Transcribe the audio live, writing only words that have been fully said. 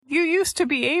used to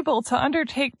be able to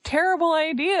undertake terrible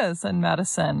ideas in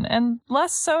medicine, and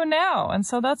less so now. And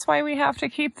so that's why we have to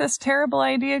keep this terrible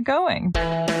idea going.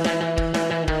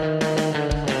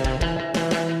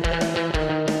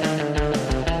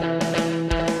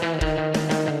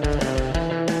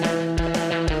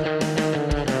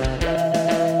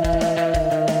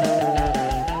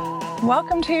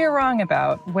 Welcome to You're Wrong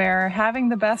About, where having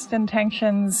the best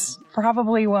intentions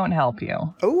probably won't help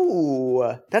you.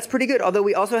 Oh, that's pretty good. Although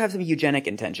we also have some eugenic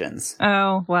intentions.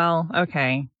 Oh, well,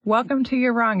 okay. Welcome to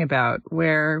You're Wrong About,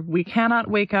 where we cannot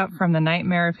wake up from the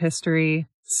nightmare of history,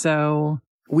 so...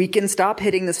 we can stop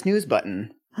hitting the snooze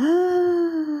button.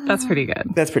 That's pretty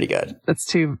good. That's pretty good. That's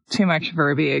too much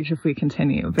verbiage if we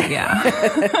continue, but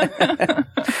yeah.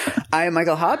 I am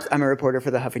Michael Hobbs. I'm a reporter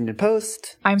for the Huffington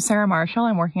Post. I'm Sarah Marshall.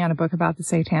 I'm working on a book about the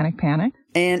Satanic Panic.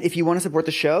 And if you want to support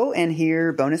the show and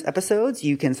hear bonus episodes,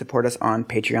 you can support us on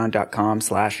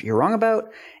patreon.com/you'rewrongabout.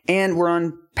 And we're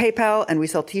on PayPal, and we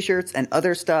sell t-shirts and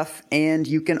other stuff. And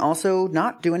you can also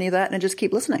not do any of that and just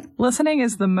keep listening. Listening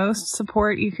is the most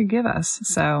support you could give us.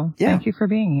 So Thank you for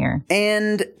being here.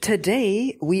 And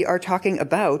today we are talking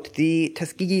about the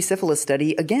Tuskegee syphilis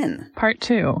study again. Part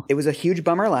 2. It was a huge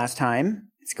bummer last time.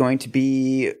 It's going to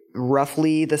be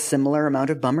roughly the similar amount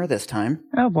of bummer this time.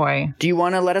 Oh boy. Do you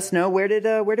want to let us know where did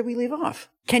we leave off?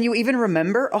 Can you even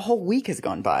remember? A whole week has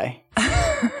gone by.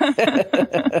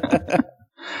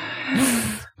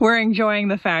 We're enjoying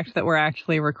the fact that we're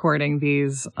actually recording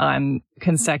these on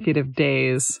consecutive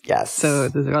days. Yes. So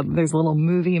there's a little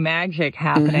movie magic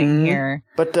happening here.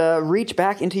 But reach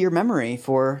back into your memory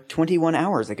for 21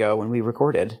 hours ago when we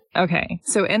recorded. Okay.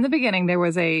 So in the beginning, there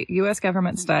was a U.S.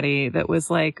 government study that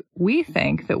was like, we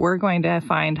think that we're going to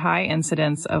find high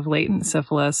incidence of latent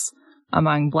syphilis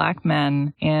among Black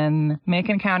men in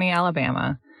Macon County,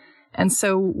 Alabama. And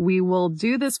so we will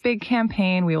do this big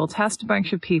campaign. We will test a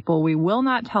bunch of people. We will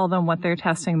not tell them what they're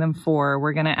testing them for.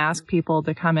 We're going to ask people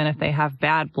to come in if they have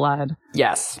bad blood.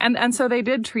 Yes. And so they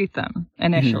did treat them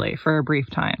initially for a brief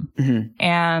time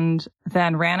and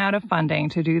then ran out of funding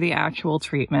to do the actual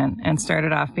treatment and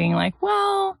started off being like,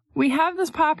 well, we have this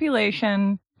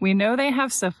population. We know they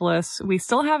have syphilis. We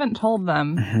still haven't told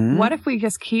them. What if we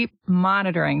just keep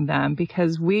monitoring them?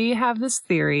 Because we have this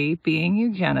theory, being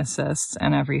eugenicists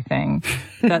and everything,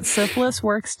 that syphilis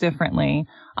works differently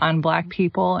on Black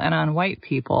people and on white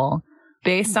people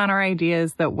based on our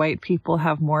ideas that white people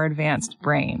have more advanced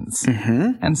brains.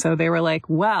 And so they were like,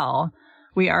 well,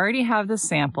 we already have this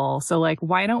sample. So like,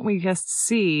 why don't we just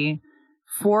see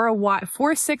for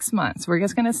 6 months. We're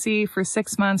just going to see for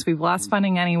 6 months. We've lost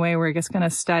funding anyway. We're just going to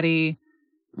study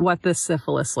what this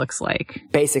syphilis looks like.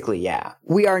 Basically, yeah.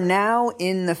 We are now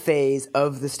in the phase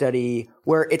of the study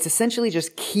where it's essentially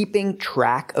just keeping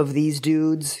track of these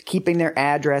dudes, keeping their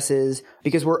addresses,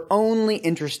 because we're only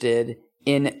interested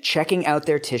in checking out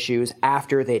their tissues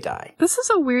after they die. This is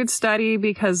a weird study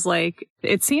because, like,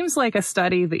 it seems like a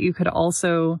study that you could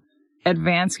also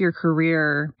advance your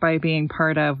career by being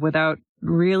part of without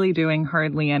really doing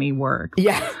hardly any work.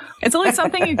 Yeah. It's only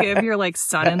something you give your like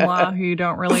son-in-law who you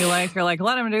don't really like. You're like,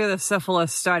 let him do the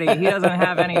syphilis study. He doesn't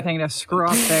have anything to screw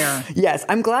up there. Yes.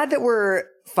 I'm glad that we're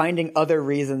finding other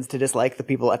reasons to dislike the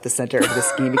people at the center of the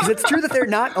scheme, because it's true that they're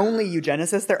not only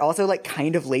eugenicists, they're also like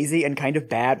kind of lazy and kind of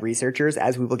bad researchers,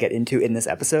 as we will get into in this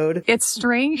episode. It's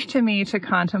strange to me to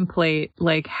contemplate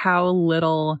like how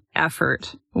little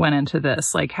effort went into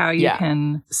this, like how you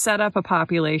can set up a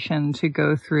population to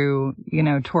go through,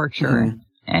 torture.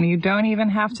 And you don't even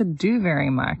have to do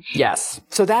very much. Yes.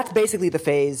 So that's basically the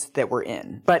phase that we're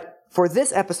in. But for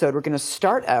this episode, we're going to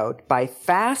start out by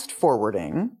fast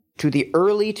forwarding to the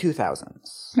early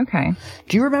 2000s. Okay.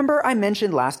 Do you remember I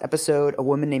mentioned last episode a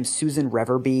woman named Susan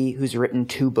Reverby who's written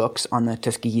 2 books on the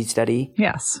Tuskegee study?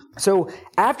 Yes. So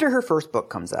after her first book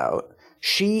comes out,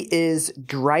 she is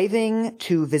driving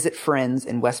to visit friends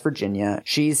in West Virginia.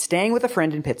 She's staying with a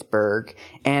friend in Pittsburgh,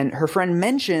 and her friend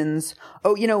mentions,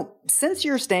 since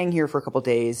you're staying here for a couple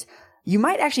days, you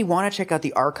might actually want to check out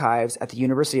the archives at the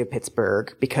University of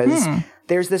Pittsburgh, because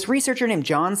there's this researcher named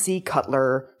John C.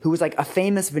 Cutler who was like a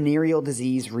famous venereal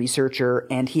disease researcher,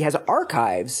 and he has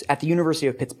archives at the University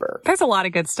of Pittsburgh. There's a lot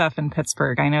of good stuff in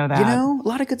Pittsburgh. I know that. A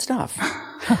lot of good stuff.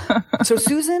 So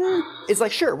Susan is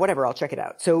like, sure, whatever, I'll check it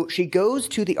out. So she goes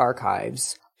to the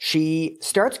archives. She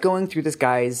starts going through this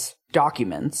guy's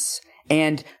documents.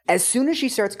 And as soon as she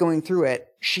starts going through it,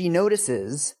 she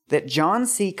notices that John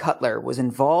C. Cutler was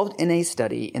involved in a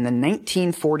study in the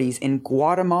 1940s in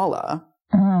Guatemala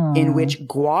in which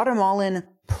Guatemalan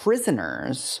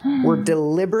prisoners were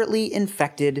deliberately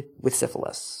infected with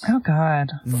syphilis. Oh,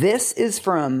 God. This is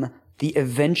from the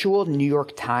eventual New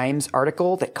York Times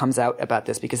article that comes out about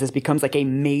this, because this becomes like a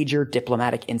major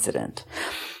diplomatic incident.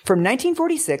 From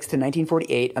 1946 to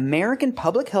 1948, American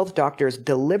public health doctors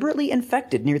deliberately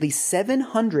infected nearly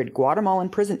 700 Guatemalan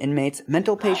prison inmates,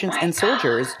 mental patients, and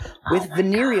soldiers with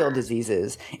venereal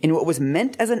diseases in what was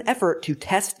meant as an effort to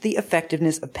test the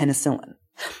effectiveness of penicillin.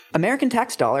 American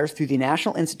tax dollars through the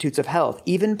National Institutes of Health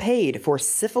even paid for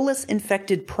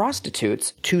syphilis-infected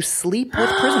prostitutes to sleep with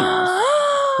prisoners.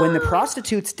 When the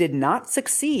prostitutes did not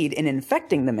succeed in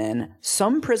infecting the men,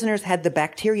 some prisoners had the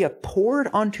bacteria poured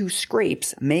onto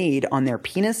scrapes made on their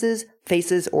penises,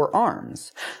 faces, or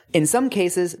arms. In some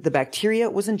cases, the bacteria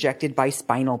was injected by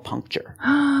spinal puncture.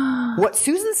 What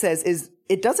Susan says is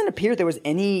it doesn't appear there was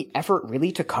any effort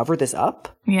really to cover this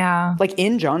up. Yeah. Like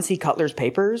in John C. Cutler's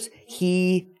papers,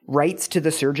 he writes to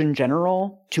the Surgeon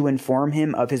General to inform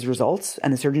him of his results.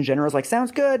 And the Surgeon General is like,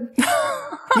 sounds good.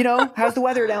 You know, how's the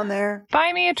weather down there?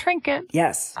 Buy me a trinket.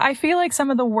 Yes. I feel like some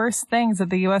of the worst things that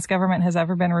the U.S. government has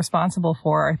ever been responsible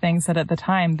for are things that at the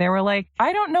time they were like,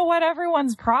 I don't know what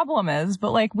everyone's problem is,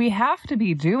 but like we have to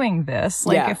be doing this.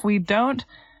 Like if we don't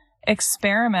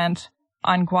experiment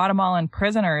on Guatemalan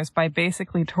prisoners by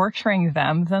basically torturing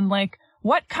them, then like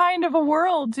what kind of a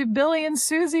world do Billy and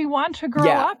Susie want to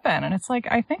grow up in? And it's like,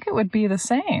 I think it would be the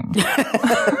same.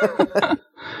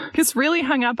 Just really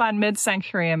hung up on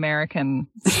mid-century American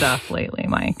stuff lately,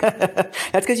 Mike.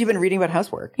 That's because you've been reading about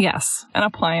housework. Yes, and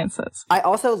appliances. I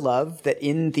also love that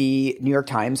in the New York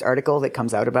Times article that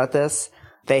comes out about this,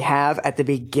 they have at the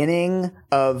beginning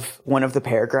of one of the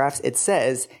paragraphs, it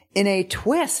says, in a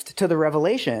twist to the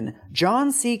revelation,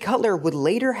 John C. Cutler would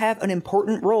later have an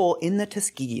important role in the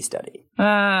Tuskegee study.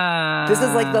 This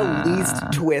is like the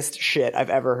least twist shit I've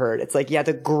ever heard. It's like, yeah,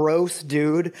 the gross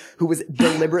dude who was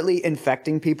deliberately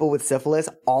infecting people with syphilis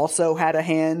also had a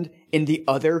hand in the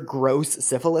other gross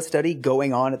syphilis study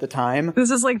going on at the time.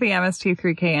 This is like the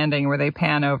MST3K ending where they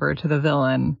pan over to the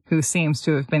villain who seems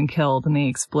to have been killed in the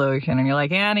explosion. And you're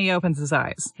like, and he opens his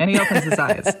eyes. And he opens his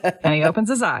eyes. And he opens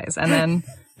his eyes. And then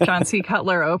John C.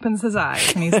 Cutler opens his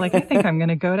eyes and he's like, I think I'm going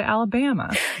to go to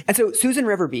Alabama. And so Susan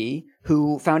Reverby,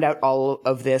 who found out all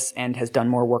of this and has done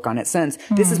more work on it since,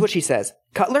 this is what she says.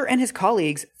 Cutler and his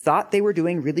colleagues thought they were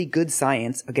doing really good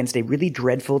science against a really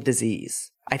dreadful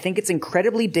disease. I think it's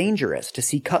incredibly dangerous to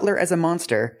see Cutler as a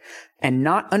monster and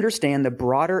not understand the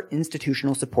broader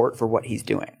institutional support for what he's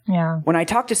doing. Yeah. When I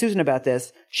talked to Susan about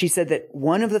this, she said that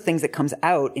one of the things that comes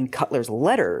out in Cutler's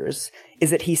letters is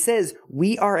that he says,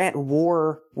 we are at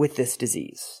war with this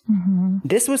disease. Mm-hmm.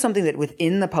 This was something that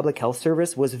within the public health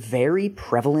service was very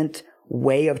prevalent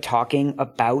way of talking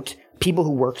about people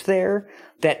who worked there,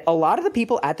 that a lot of the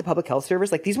people at the public health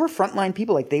service, like these were frontline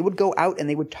people, like they would go out and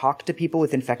they would talk to people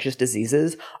with infectious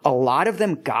diseases. A lot of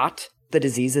them got the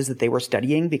diseases that they were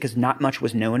studying because not much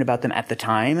was known about them at the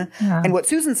time. Yeah. And what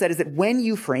Susan said is that when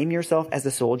you frame yourself as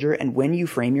a soldier and when you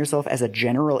frame yourself as a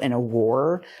general in a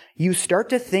war, you start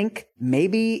to think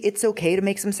maybe it's okay to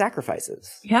make some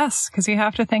sacrifices. Yes, because you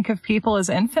have to think of people as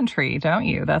infantry, don't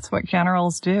you? That's what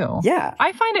generals do. Yeah.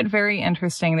 I find it very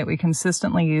interesting that we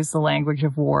consistently use the language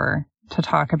of war to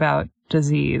talk about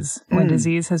disease when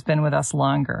disease has been with us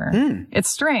longer. It's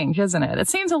strange, isn't it? It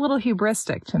seems a little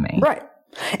hubristic to me. Right.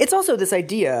 It's also this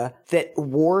idea that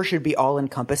war should be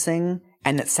all-encompassing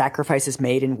and that sacrifices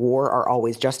made in war are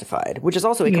always justified, which is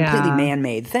also a completely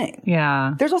man-made thing.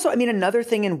 Yeah. There's also, I mean, another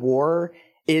thing in war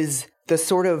is the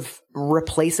sort of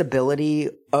replaceability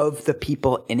of the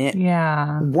people in it.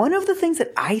 Yeah. One of the things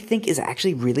that I think is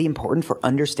actually really important for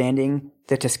understanding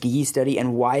the Tuskegee study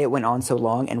and why it went on so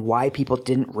long and why people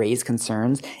didn't raise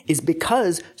concerns is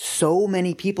because so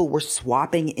many people were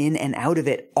swapping in and out of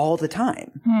it all the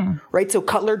time. Right? So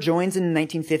Cutler joins in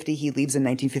 1950. He leaves in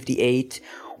 1958.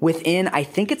 Within, I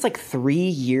think it's like 3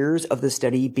 years of the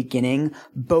study beginning,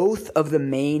 both of the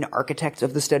main architects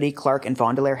of the study, Clark and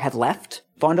Vondelaire, have left.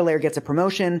 Vondelaire gets a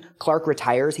promotion. Clark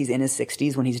retires. He's in his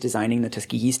 60s when he's designing the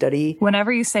Tuskegee study.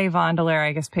 Whenever you say Vondelaire,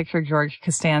 I guess picture George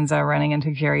Costanza running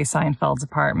into Jerry Seinfeld's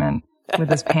apartment with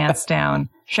his pants down,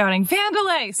 shouting,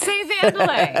 Vandelay! Say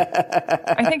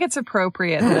Vandelay! I think it's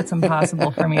appropriate that it's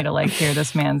impossible for me to like hear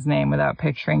this man's name without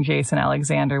picturing Jason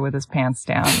Alexander with his pants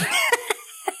down.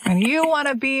 And you want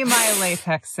to be my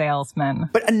latex salesman.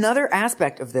 But another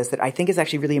aspect of this that I think is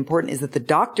actually really important is that the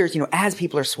doctors, you know, as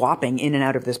people are swapping in and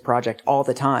out of this project all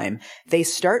the time, they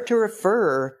start to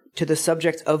refer to the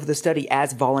subjects of the study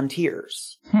as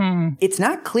volunteers. It's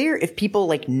not clear if people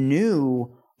like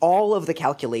knew all of the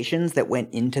calculations that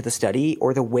went into the study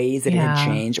or the ways that it had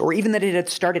changed or even that it had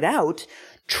started out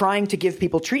trying to give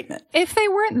people treatment. If they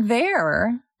weren't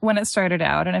there when it started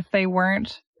out and if they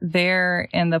weren't there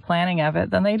in the planning of it,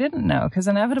 then they didn't know, because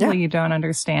inevitably you don't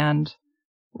understand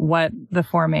what the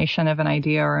formation of an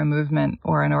idea or a movement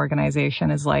or an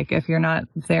organization is like if you're not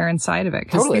there inside of it.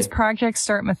 Because these projects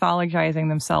start mythologizing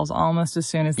themselves almost as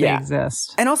soon as they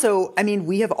exist. And also, I mean,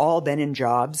 we have all been in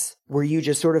jobs where you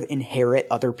just sort of inherit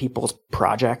other people's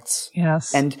projects.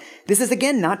 Yes. And this is,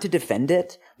 again, not to defend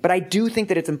it, but I do think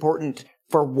that it's important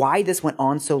for why this went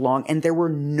on so long. And there were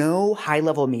no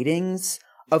high-level meetings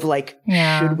of like,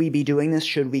 should we be doing this?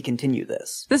 Should we continue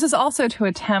this? This is also to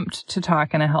attempt to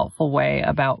talk in a helpful way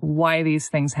about why these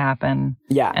things happen.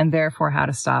 And therefore how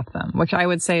to stop them, which I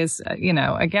would say is,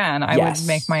 again, I would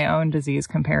make my own disease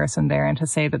comparison there and to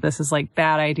say that this is like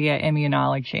bad idea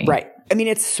immunology. Right. I mean,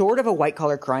 it's sort of a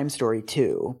white-collar crime story,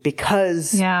 too,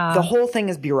 because the whole thing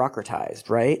is bureaucratized,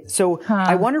 right? So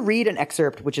I want to read an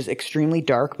excerpt, which is extremely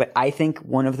dark, but I think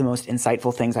one of the most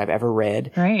insightful things I've ever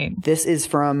read. Right. This is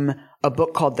from a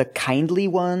book called The Kindly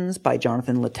Ones by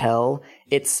Jonathan Littell.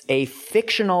 It's a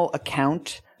fictional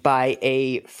account by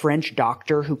a French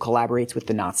doctor who collaborates with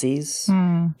the Nazis.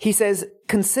 He says,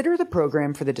 consider the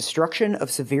program for the destruction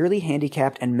of severely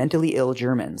handicapped and mentally ill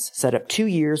Germans set up 2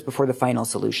 years before the final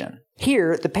solution.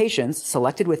 Here, the patients,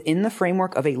 selected within the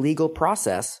framework of a legal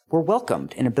process, were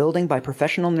welcomed in a building by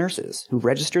professional nurses who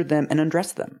registered them and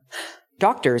undressed them.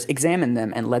 Doctors examined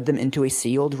them and led them into a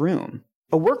sealed room.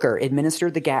 A worker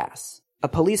administered the gas. A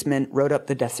policeman wrote up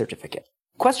the death certificate.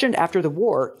 Questioned after the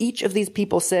war, each of these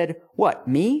people said, "What,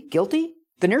 me? Guilty?"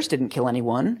 The nurse didn't kill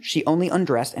anyone. She only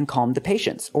undressed and calmed the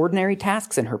patients, ordinary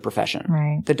tasks in her profession.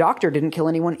 Right. The doctor didn't kill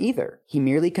anyone either. He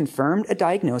merely confirmed a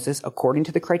diagnosis according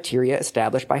to the criteria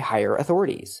established by higher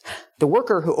authorities. The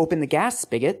worker who opened the gas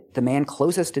spigot, the man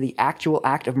closest to the actual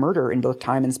act of murder in both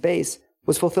time and space,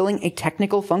 was fulfilling a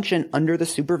technical function under the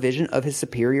supervision of his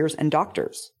superiors and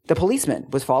doctors. The policeman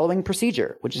was following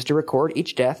procedure, which is to record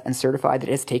each death and certify that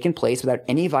it has taken place without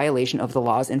any violation of the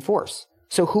laws in force.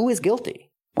 So who is guilty?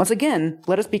 Once again,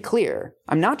 let us be clear.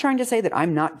 I'm not trying to say that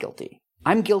I'm not guilty.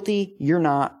 I'm guilty, you're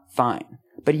not, fine.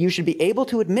 But you should be able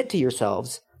to admit to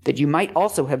yourselves that you might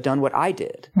also have done what I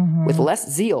did, with less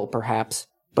zeal, perhaps,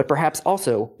 but perhaps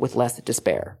also with less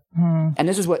despair. And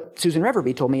this is what Susan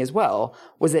Reverby told me as well,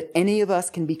 was that any of us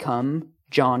can become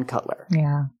John Cutler.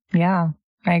 Yeah,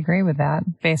 I agree with that,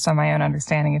 based on my own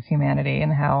understanding of humanity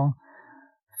and how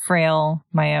frail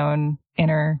my own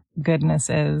inner goodness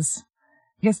is.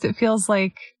 Because it feels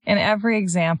like in every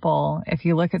example, if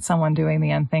you look at someone doing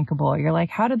the unthinkable, you're like,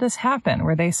 how did this happen?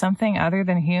 Were they something other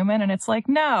than human? And it's like,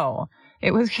 no,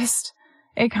 it was just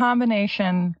a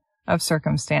combination of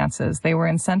circumstances. They were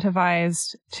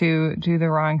incentivized to do the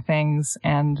wrong things,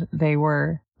 and they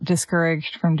were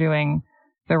discouraged from doing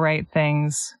the right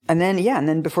things. And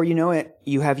then before you know it,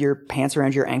 you have your pants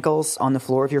around your ankles on the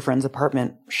floor of your friend's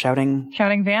apartment shouting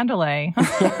Vandelay.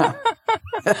 Yeah.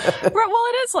 Well,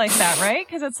 it is like that, right?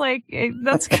 Because it's like,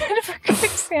 that's kind of a good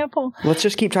example. Let's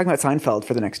just keep talking about Seinfeld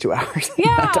for the next 2 hours.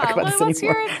 Yeah, tell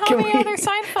me other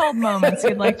Seinfeld moments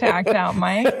you'd like to act out,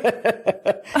 Mike.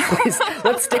 Please,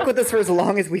 let's stick with this for as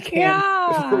long as we can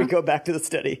before we go back to the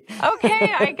study.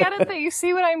 Okay, I get it that you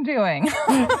see what I'm doing.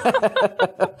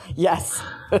 Yes.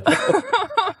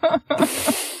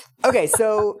 Okay,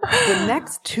 so the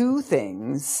next 2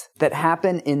 things that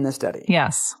happen in the study.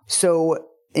 Yes. So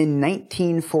in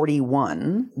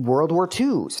 1941, World War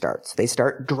II starts. They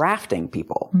start drafting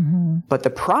people. But the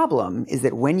problem is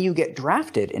that when you get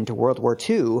drafted into World War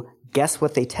II, guess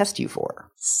what they test you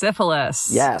for?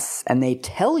 Syphilis. Yes, and they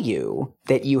tell you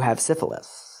that you have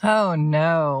syphilis. Oh,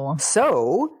 no.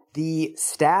 So the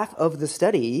staff of the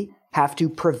study have to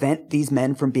prevent these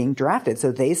men from being drafted.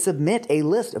 So they submit a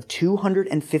list of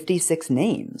 256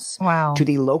 names to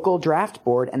the local draft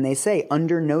board, and they say,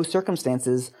 under no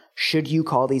circumstances should you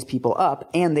call these people up,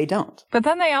 and they don't. But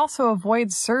then they also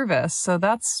avoid service, so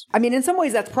that's... I mean, in some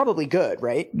ways, that's probably good,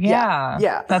 right?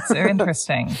 Yeah. That's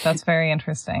interesting. That's very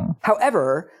interesting.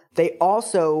 However, they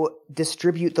also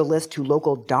distribute the list to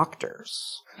local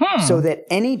doctors. So that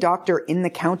any doctor in the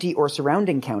county or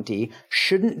surrounding county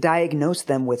shouldn't diagnose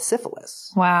them with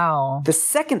syphilis. Wow. The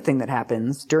second thing that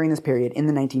happens during this period in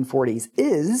the 1940s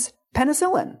is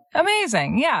penicillin.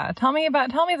 Amazing. Yeah. Tell me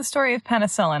the story of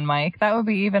penicillin, Mike. That would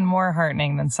be even more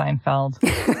heartening than Seinfeld.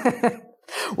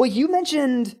 Well, you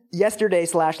mentioned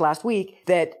yesterday/last week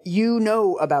that you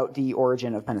know about the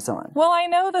origin of penicillin. Well, I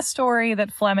know the story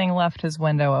that Fleming left his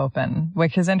window open,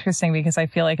 which is interesting because I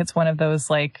feel like it's one of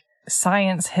those like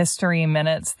science history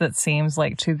minutes that seems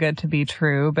like too good to be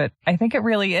true, but I think it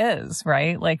really is,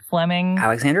 right? Like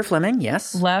Alexander Fleming,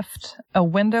 yes. Left a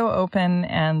window open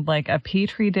and like a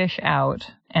petri dish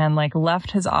out and like left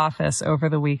his office over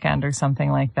the weekend or something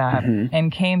like that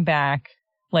and came back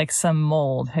like some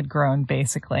mold had grown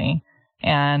basically.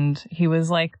 And he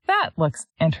was like, that looks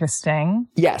interesting.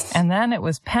 Yes. And then it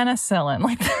was penicillin.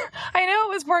 Like, I know it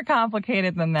was more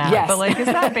complicated than that, yes. but like, is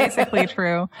that basically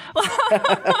true?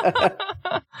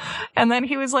 And then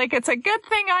he was like, it's a good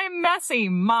thing I'm messy,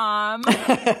 Mom.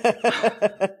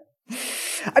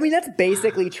 I mean, that's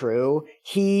basically true.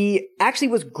 He actually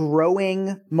was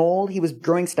growing mold. He was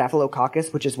growing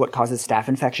Staphylococcus, which is what causes staph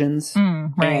infections.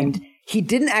 Right. And he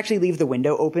didn't actually leave the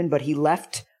window open, but he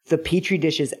left the Petri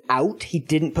dishes out. He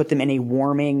didn't put them in a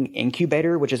warming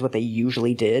incubator, which is what they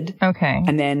usually did. Okay.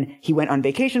 And then he went on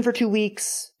vacation for 2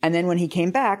 weeks. And then when he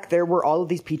came back, there were all of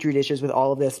these Petri dishes with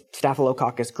all of this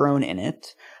Staphylococcus grown in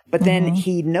it. But then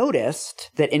he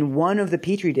noticed that in one of the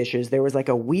Petri dishes, there was like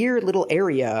a weird little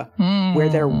area where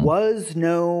there was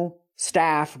no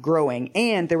staph growing,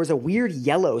 and there was a weird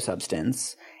yellow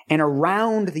substance. And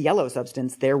around the yellow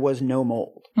substance, there was no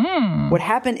mold. What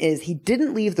happened is he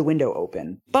didn't leave the window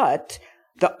open, but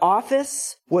the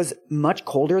office was much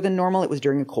colder than normal. It was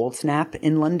during a cold snap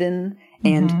in London.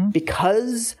 And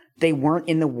because they weren't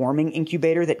in the warming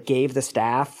incubator that gave the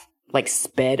staff like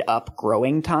sped up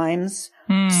growing times,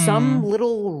 some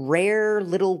little rare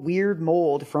little weird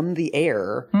mold from the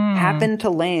air happened to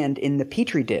land in the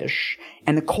Petri dish,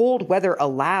 and the cold weather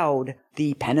allowed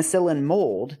the penicillin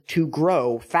mold to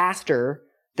grow faster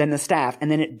than the staph,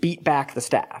 and then it beat back the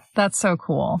staph. That's so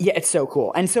cool. Yeah, it's so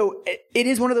cool. And so it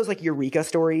is one of those like eureka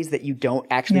stories that you don't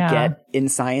actually get in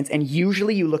science. And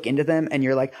usually you look into them and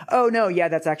you're like, oh no, yeah,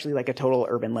 that's actually like a total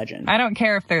urban legend. I don't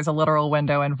care if there's a literal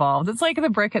window involved. It's like the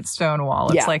brick at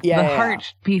Stonewall. It's the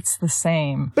heart beats the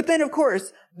same. But then of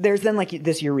course, there's then like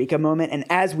this eureka moment. And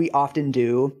as we often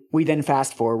do, we then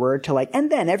fast forward to like,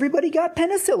 and then everybody got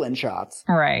penicillin shots.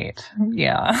 Right.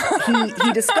 Yeah.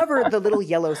 He discovered the little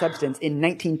yellow substance in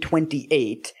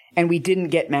 1928. And we didn't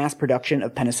get mass production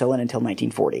of penicillin until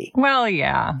 1940. Well,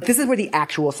 yeah. This is where the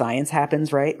actual science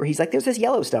happens, right? Where he's like, there's this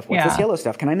yellow stuff. What's this yellow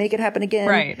stuff? Can I make it happen again?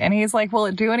 Right. And he's like, will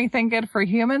it do anything good for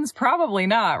humans? Probably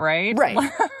not, right? Right.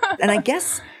 And I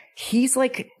guess he's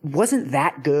like, wasn't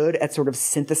that good at sort of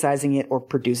synthesizing it or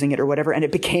producing it or whatever. And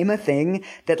it became a thing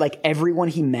that like everyone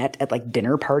he met at like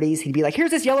dinner parties, he'd be like,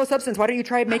 here's this yellow substance. Why don't you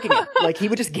try making it? Like he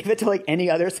would just give it to like any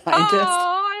other scientist.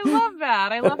 Oh, I love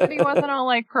that. I love that he wasn't all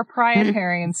like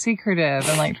proprietary and secretive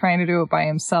and like trying to do it by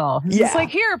himself. He's just like,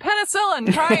 here,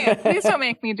 penicillin, try it. Please don't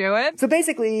make me do it. So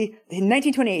basically, in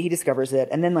 1928, he discovers it.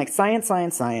 And then like science.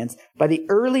 By the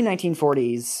early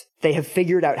 1940s, they have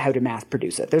figured out how to mass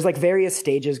produce it. There's like various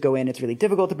stages go in. It's really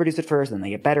difficult to produce it first, then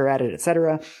they get better at it,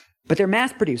 etc. But they're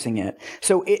mass producing it.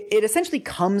 So it essentially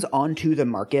comes onto the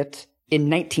market in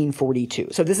 1942.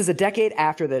 So this is a decade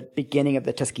after the beginning of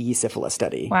the Tuskegee syphilis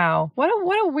study. Wow. What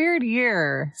a weird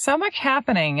year. So much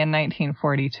happening in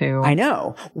 1942. I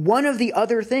know. One of the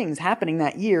other things happening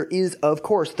that year is, of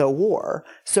course, the war.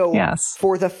 So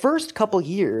for the first couple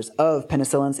years of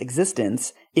penicillin's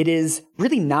existence, it is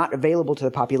really not available to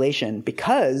the population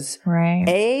because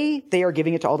A, they are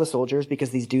giving it to all the soldiers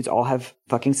because these dudes all have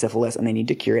fucking syphilis and they need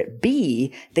to cure it.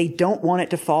 B, they don't want it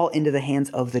to fall into the hands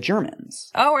of the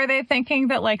Germans. Oh, are they thinking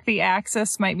that like the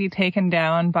Axis might be taken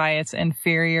down by its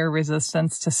inferior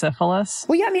resistance to syphilis?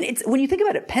 Well, yeah, I mean, it's when you think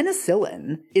about it,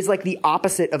 penicillin is like the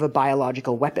opposite of a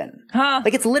biological weapon.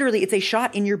 Like it's literally, it's a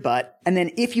shot in your butt. And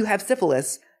then if you have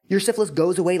syphilis, your syphilis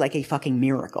goes away like a fucking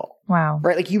miracle. Wow.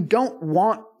 Right? Like you don't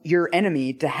want your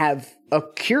enemy to have a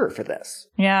cure for this.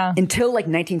 Yeah. Until like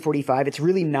 1945, it's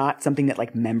really not something that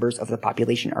like members of the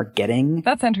population are getting.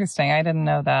 That's interesting. I didn't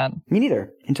know that. Me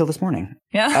neither. Until this morning.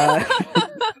 Yeah.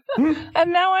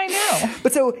 And now I know.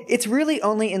 But so it's really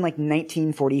only in like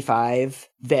 1945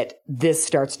 that this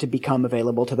starts to become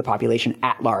available to the population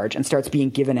at large and starts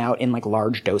being given out in like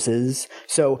large doses.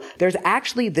 So there's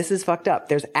actually, this is fucked up.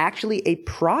 There's actually a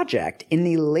project in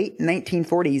the late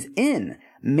 1940s in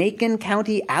Macon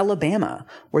County, Alabama,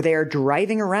 where they are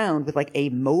driving around with like a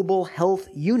mobile health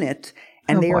unit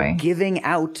and they are giving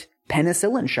out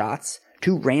penicillin shots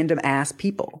to random ass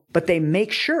people. But they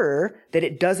make sure that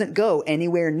it doesn't go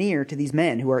anywhere near to these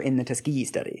men who are in the Tuskegee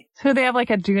study. So they have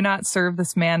like a do not serve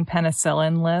this man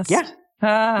penicillin list? Yeah.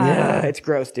 Yeah, it's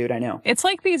gross, dude. I know. It's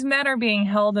like these men are being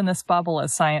held in this bubble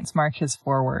as science marches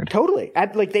forward. Totally.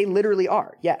 Like they literally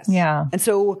are. Yes. Yeah. And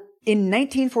so in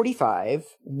 1945,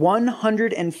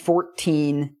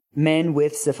 114 men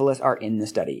with syphilis are in the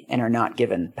study and are not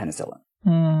given penicillin.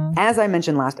 As I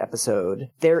mentioned last episode,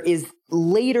 there is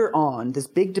later on this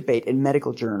big debate in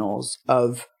medical journals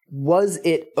of was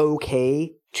it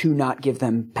okay to not give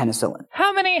them penicillin?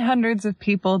 How many hundreds of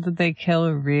people did they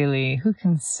kill, really? Who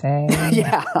can say?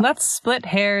 Yeah. Let's split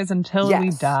hairs until we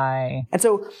die. And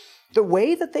so The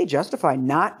way that they justify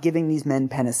not giving these men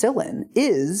penicillin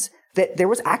is that there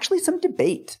was actually some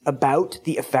debate about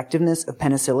the effectiveness of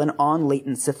penicillin on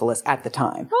latent syphilis at the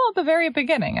time. Well, at the very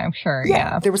beginning, I'm sure.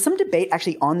 Yeah. There was some debate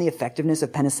actually on the effectiveness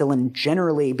of penicillin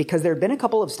generally, because there had been a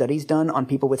couple of studies done on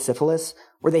people with syphilis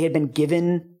where they had been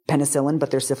given penicillin, but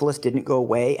their syphilis didn't go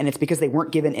away. And it's because they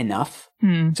weren't given enough.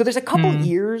 So there's a couple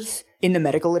years in the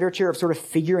medical literature of sort of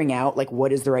figuring out like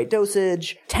what is the right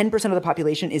dosage. 10% of the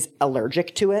population is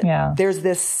allergic to it. Yeah. There's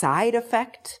this side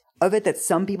effect of it that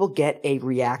some people get a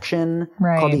reaction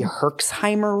called the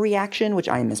Herxheimer reaction, which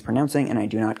I am mispronouncing and I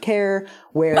do not care,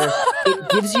 where it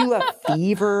gives you a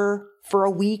fever for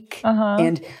a week.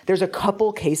 And there's a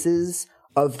couple cases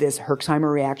of this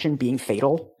Herxheimer reaction being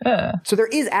fatal. So there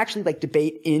is actually like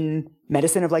debate in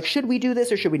medicine of like, should we do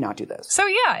this or should we not do this? So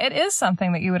yeah, it is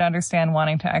something that you would understand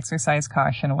wanting to exercise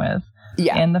caution with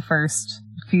in the first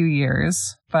few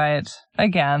years. But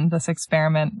again, this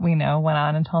experiment we know went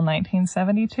on until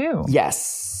 1972.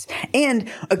 Yes. And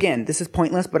again, this is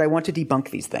pointless, but I want to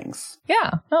debunk these things.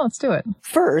 Yeah. No, let's do it.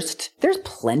 First, there's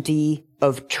plenty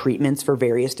of treatments for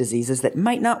various diseases that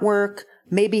might not work,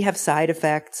 maybe have side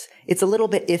effects. It's a little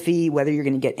bit iffy whether you're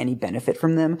going to get any benefit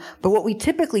from them. But what we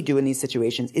typically do in these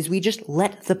situations is we just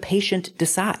let the patient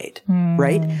decide,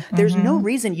 right? There's no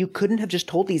reason you couldn't have just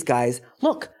told these guys,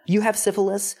 look, you have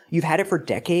syphilis. You've had it for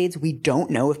decades. We don't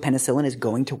know if penicillin is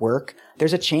going to work.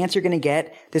 There's a chance you're going to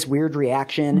get this weird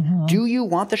reaction. Do you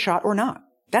want the shot or not?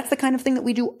 That's the kind of thing that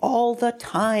we do all the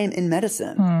time in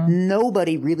medicine.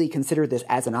 Nobody really considered this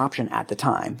as an option at the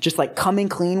time. Just like coming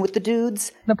clean with the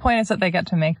dudes. The point is that they get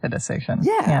to make the decision.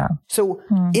 Yeah. So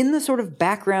in the sort of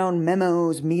background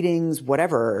memos, meetings,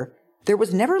 whatever, there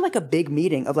was never like a big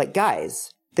meeting of like,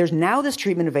 guys, there's now this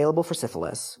treatment available for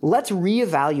syphilis. Let's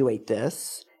reevaluate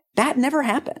this. That never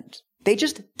happened. They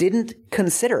just didn't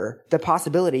consider the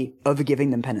possibility of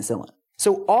giving them penicillin.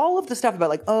 So all of the stuff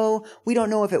about like, oh, we don't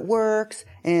know if it works,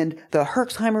 and the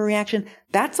Herxheimer reaction,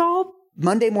 that's all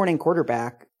Monday morning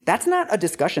quarterback. That's not a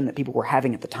discussion that people were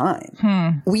having at the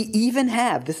time. We even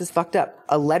have, this is fucked up,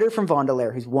 a letter from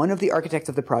Vondelaire, who's one of the architects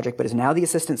of the project, but is now the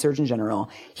assistant surgeon general.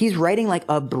 He's writing like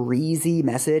a breezy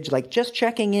message, like just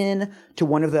checking in to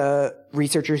one of the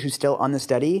researchers who's still on the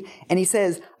study. And he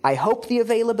says, I hope the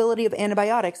availability of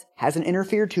antibiotics hasn't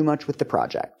interfered too much with the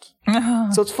project.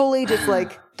 So it's fully just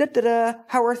like,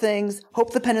 how are things?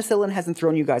 Hope the penicillin hasn't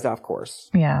thrown you guys off course.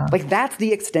 Yeah. Like that's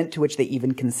the extent to which they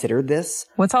even considered this.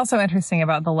 What's also interesting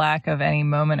about the lack of any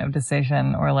moment of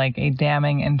decision or like a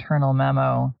damning internal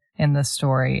memo in the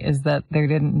story is that there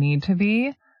didn't need to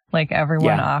be. Like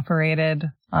everyone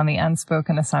operated on the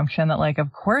unspoken assumption that like,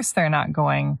 of course they're not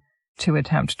going to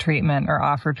attempt treatment or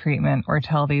offer treatment or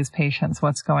tell these patients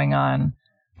what's going on.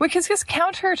 Which is just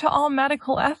counter to all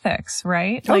medical ethics,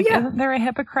 right? Like, isn't there a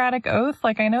Hippocratic oath?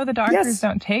 Like, I know the doctors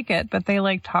don't take it, but they,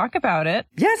 like, talk about it.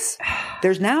 Yes.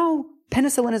 There's now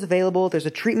penicillin is available. There's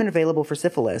a treatment available for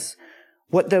syphilis.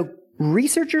 What the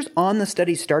researchers on the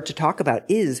study start to talk about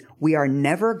is we are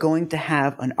never going to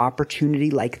have an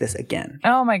opportunity like this again.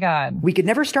 Oh, my God. We could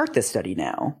never start this study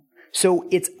now. So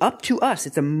it's up to us.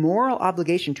 It's a moral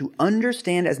obligation to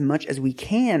understand as much as we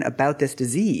can about this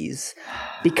disease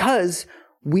because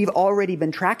we've already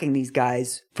been tracking these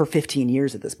guys for 15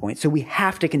 years at this point, so we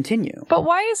have to continue. But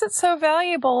why is it so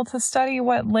valuable to study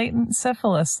what latent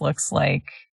syphilis looks like?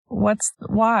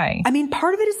 Why? I mean,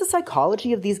 part of it is the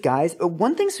psychology of these guys.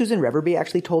 One thing Susan Reverby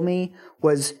actually told me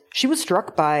was she was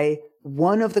struck by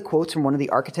one of the quotes from one of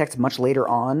the architects much later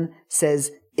on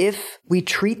says, if we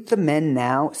treat the men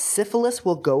now, syphilis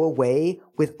will go away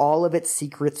with all of its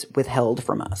secrets withheld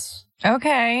from us.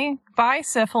 Okay. Bye,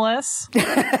 syphilis. We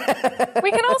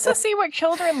can also see what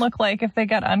children look like if they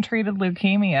get untreated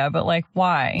leukemia, but like,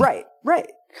 why?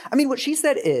 Right. I mean, what she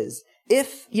said is,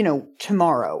 if,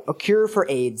 tomorrow a cure for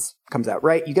AIDS comes out,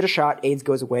 right? You get a shot, AIDS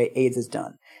goes away, AIDS is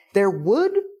done. There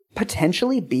would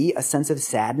potentially be a sense of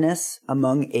sadness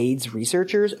among AIDS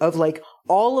researchers of like,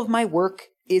 all of my work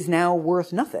is now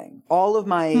worth nothing. All of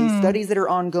my studies that are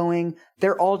ongoing,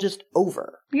 they're all just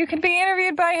over. You can be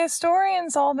interviewed by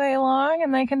historians all day long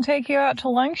and they can take you out to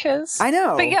lunches. I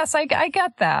know. But yes, I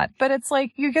get that. But it's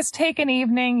like you just take an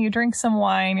evening, you drink some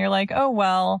wine, you're like, oh,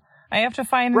 well, I have to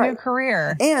find a new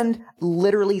career. And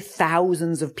literally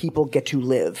thousands of people get to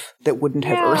live that wouldn't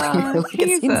have earlier. Like,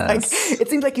 it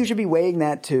seems like you should be weighing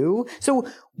that too. So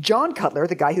John Cutler,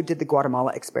 the guy who did the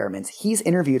Guatemala experiments, he's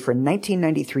interviewed for a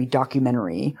 1993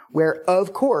 documentary where,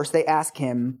 of course, they ask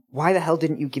him, why the hell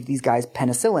didn't you give these guys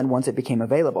penicillin once it became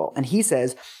available? And he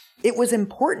says, it was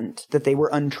important that they were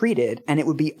untreated, and it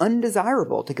would be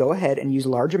undesirable to go ahead and use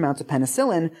large amounts of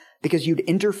penicillin because you'd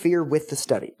interfere with the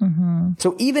study. Mm-hmm.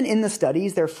 So even in the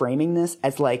studies, they're framing this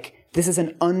as like, this is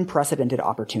an unprecedented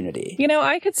opportunity. You know,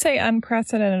 I could say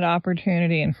unprecedented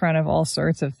opportunity in front of all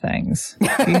sorts of things. You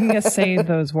can just say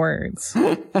those words.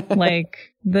 Like,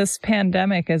 this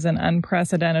pandemic is an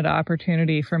unprecedented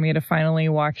opportunity for me to finally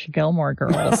watch Gilmore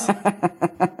Girls.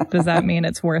 Does that mean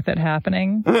it's worth it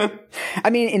happening? I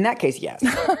mean, in that case, yes.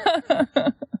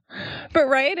 But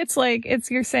right? It's like,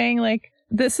 you're saying like,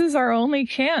 this is our only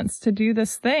chance to do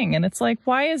this thing. And it's like,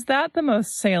 why is that the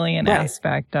most salient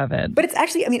aspect of it? But it's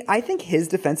actually, I mean, I think his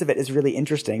defense of it is really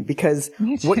interesting because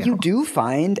what you do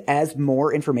find as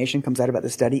more information comes out about the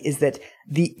study is that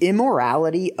the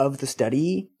immorality of the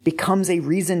study becomes a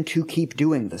reason to keep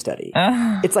doing the study.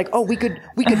 It's like, oh, we could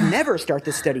never start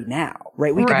this study now,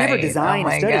 right? We could never design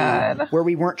a study where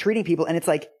we weren't treating people. And it's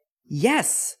like,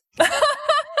 yes.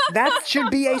 That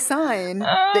should be a sign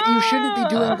that you shouldn't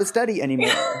be doing the study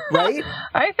anymore, right?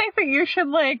 I think that you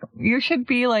should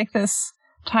be like this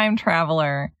time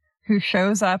traveler who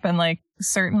shows up in like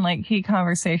certain like key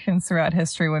conversations throughout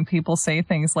history when people say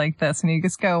things like this, and you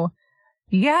just go,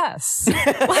 yes.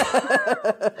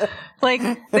 Like,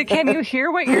 can you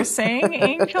hear what you're saying,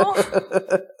 Angel?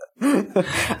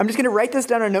 I'm just going to write this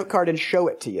down on a note card and show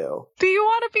it to you. Do you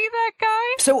want to be that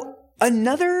guy? So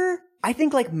another, I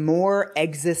think, like more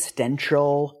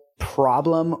existential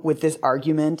problem with this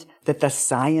argument that the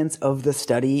science of the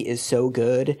study is so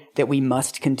good that we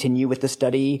must continue with the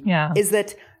study is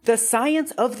that the science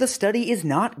of the study is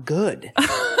not good.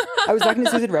 I was talking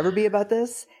to Susan Reverby about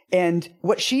this, and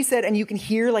what she said, and you can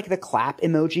hear like the clap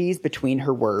emojis between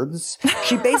her words.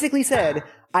 She basically said,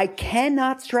 I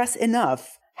cannot stress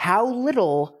enough how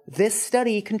little this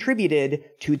study contributed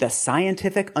to the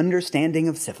scientific understanding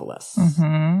of syphilis.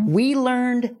 Mm-hmm. We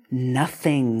learned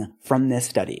nothing from this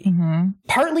study.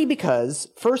 Partly because,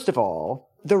 first of all,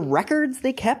 the records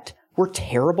they kept were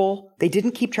terrible. They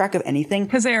didn't keep track of anything.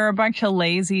 Because they were a bunch of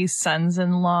lazy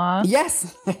sons-in-law.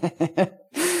 Yes.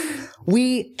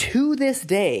 We, to this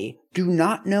day, do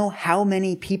not know how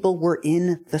many people were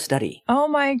in the study. Oh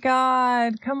my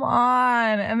God, come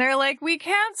on. And they're like, we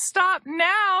can't stop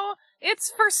now.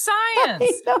 It's for science.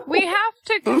 We have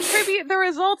to contribute the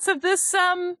results of this,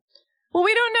 well,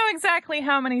 we don't know exactly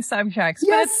how many subjects,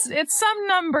 but it's some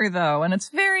number though, and it's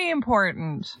very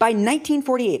important. By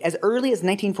 1948, as early as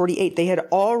 1948, they had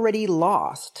already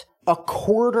lost a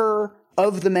quarter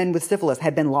of the men with syphilis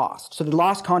had been lost. So they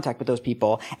lost contact with those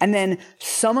people. And then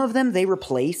some of them they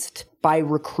replaced by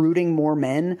recruiting more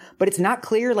men, but it's not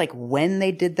clear like when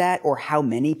they did that or how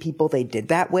many people they did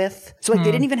that with. So like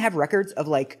they didn't even have records of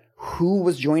like who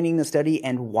was joining the study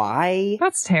and why.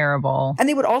 That's terrible. And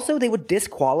they would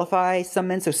disqualify some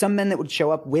men. So some men that would show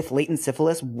up with latent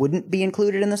syphilis wouldn't be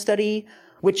included in the study,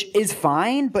 which is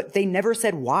fine, but they never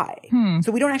said why.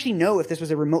 So we don't actually know if this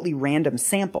was a remotely random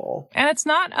sample. And it's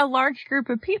not a large group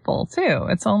of people, too.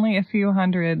 It's only a few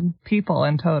hundred people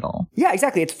in total. Yeah,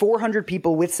 exactly. It's 400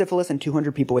 people with syphilis and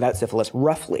 200 people without syphilis,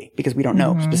 roughly, because we don't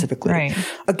know specifically. Right.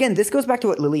 Again, this goes back to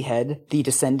what Lily Head, the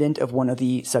descendant of one of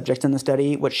the subjects in the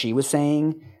study, what she was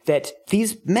saying, that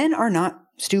these men are not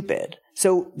stupid.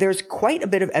 So there's quite a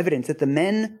bit of evidence that the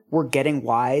men were getting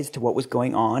wise to what was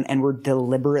going on and were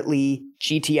deliberately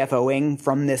GTFOing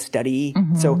from this study.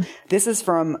 So this is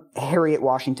from Harriet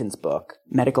Washington's book,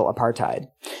 Medical Apartheid.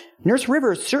 Nurse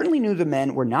Rivers certainly knew the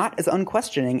men were not as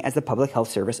unquestioning as the Public Health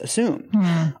Service assumed.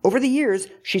 Over the years,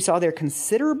 she saw their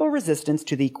considerable resistance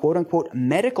to the quote-unquote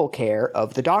medical care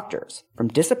of the doctors, from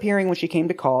disappearing when she came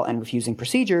to call and refusing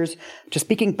procedures, to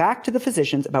speaking back to the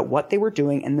physicians about what they were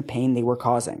doing and the pain they were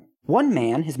causing. One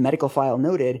man, his medical file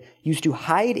noted, used to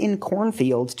hide in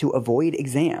cornfields to avoid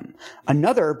exam.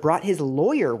 Another brought his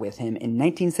lawyer with him in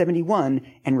 1971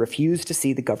 and refused to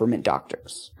see the government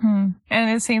doctors. And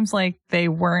it seems like they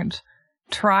weren't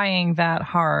trying that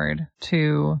hard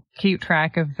to keep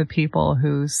track of the people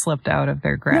who slipped out of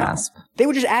their grasp. No. They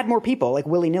would just add more people, like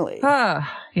willy-nilly.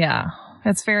 Yeah.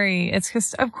 It's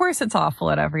just, of course it's awful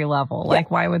at every level. Yeah.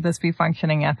 Like, why would this be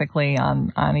functioning ethically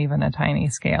on even a tiny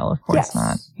scale? Of course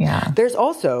not. Yeah. There's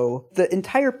also the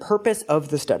entire purpose of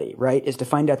the study, right, is to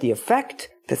find out the effect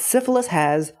that syphilis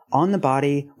has on the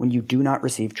body when you do not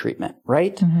receive treatment,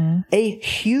 right? A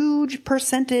huge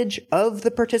percentage of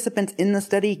the participants in the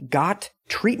study got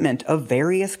treatment of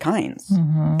various kinds.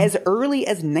 As early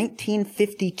as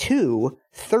 1952,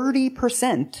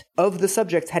 30% of the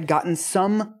subjects had gotten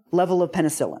some level of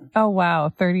penicillin. Oh,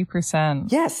 wow. 30%.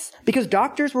 Yes, because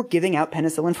doctors were giving out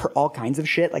penicillin for all kinds of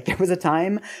shit. Like there was a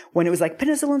time when it was like,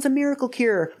 penicillin's a miracle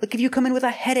cure. Like if you come in with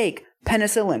a headache,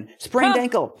 penicillin. Sprained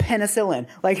ankle, penicillin.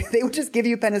 Like, they would just give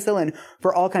you penicillin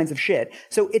for all kinds of shit.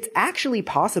 So it's actually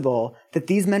possible that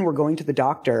these men were going to the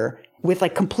doctor with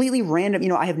like completely random,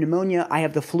 I have pneumonia, I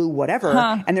have the flu, whatever,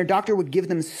 and their doctor would give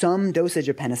them some dosage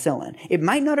of penicillin. It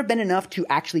might not have been enough to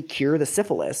actually cure the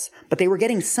syphilis, but they were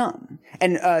getting some.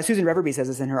 And Susan Reverby says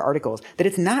this in her articles, that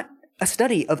it's not a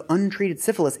study of untreated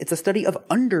syphilis, it's a study of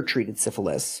undertreated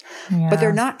syphilis. Yeah. But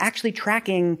they're not actually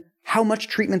tracking how much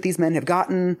treatment these men have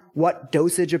gotten, what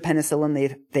dosage of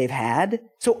penicillin they've had.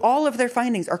 So all of their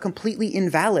findings are completely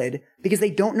invalid because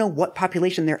they don't know what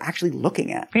population they're actually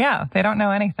looking at. Yeah, they don't know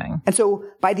anything. And so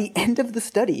by the end of the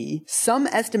study, some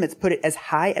estimates put it as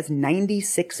high as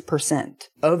 96%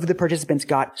 of the participants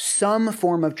got some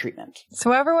form of treatment.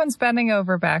 So everyone's bending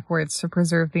over backwards to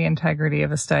preserve the integrity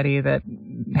of a study that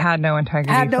had no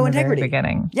integrity from the very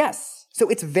beginning. Yes. So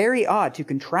it's very odd to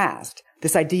contrast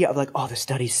this idea of like, oh, the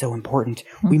study's so important.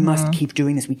 We must keep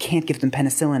doing this. We can't give them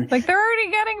penicillin. Like, they're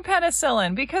already getting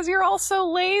penicillin because you're all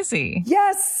so lazy.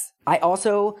 Yes. I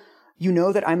also,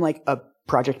 that I'm like a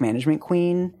project management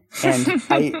queen, and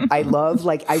I love,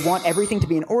 like, I want everything to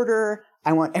be in order.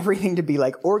 I want everything to be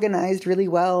like organized really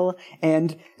well.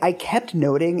 And I kept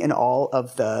noting in all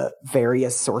of the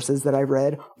various sources that I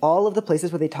read, all of the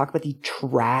places where they talk about the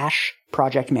trash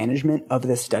project management of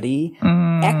this study.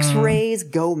 X-rays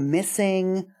go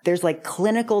missing. There's like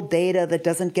clinical data that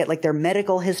doesn't get, like, their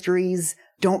medical histories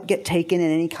don't get taken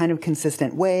in any kind of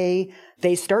consistent way.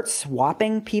 They start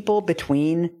swapping people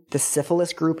between the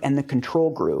syphilis group and the control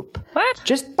group. What?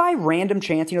 Just by random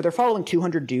chance. They're following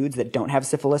 200 dudes that don't have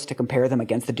syphilis to compare them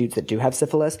against the dudes that do have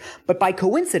syphilis. But by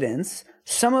coincidence,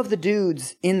 some of the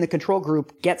dudes in the control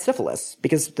group get syphilis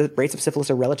because the rates of syphilis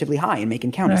are relatively high in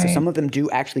Macon County. Right. So some of them do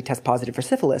actually test positive for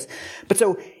syphilis. But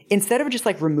so instead of just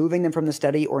like removing them from the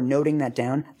study or noting that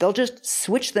down, they'll just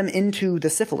switch them into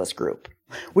the syphilis group,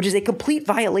 which is a complete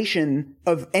violation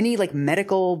of any like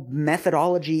medical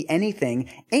methodology, anything.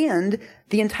 And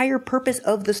the entire purpose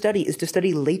of the study is to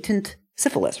study latent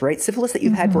syphilis, right? Syphilis that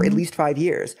you've had for at least 5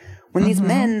 years. When these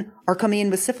men are coming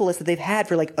in with syphilis that they've had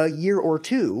for like a year or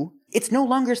two, it's no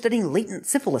longer studying latent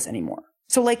syphilis anymore.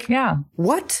 So like,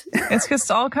 what? It's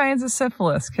just all kinds of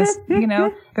syphilis. Because,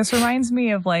 this reminds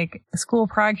me of like school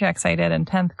projects I did in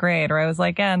 10th grade where I was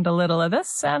like, and a little of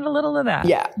this and a little of that.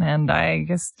 Yeah. And I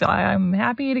guess I'm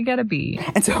happy to get a B.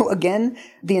 And so again,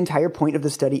 the entire point of the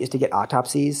study is to get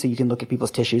autopsies so you can look at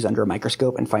people's tissues under a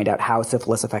microscope and find out how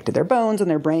syphilis affected their bones and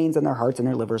their brains and their hearts and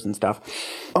their livers and stuff.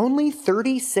 Only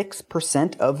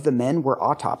 36% of the men were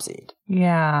autopsied.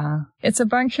 Yeah. It's a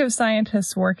bunch of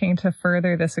scientists working to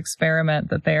further this experiment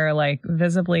that they are like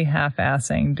visibly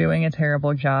half-assing, doing a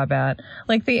terrible job at.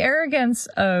 Like the arrogance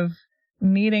of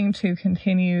needing to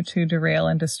continue to derail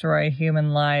and destroy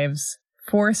human lives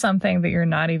for something that you're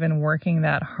not even working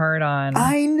that hard on.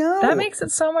 I know. That makes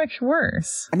it so much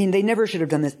worse. I mean, they never should have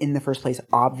done this in the first place,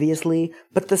 obviously.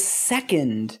 But the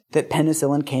second that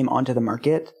penicillin came onto the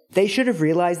market, they should have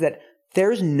realized that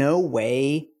there's no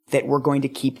way that we're going to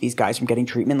keep these guys from getting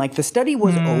treatment. Like, the study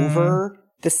was over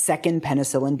the second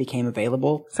penicillin became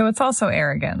available. So it's also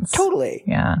arrogance. Totally.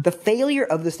 Yeah. The failure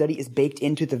of the study is baked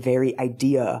into the very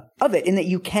idea of it, in that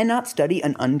you cannot study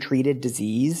an untreated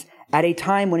disease at a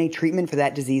time when a treatment for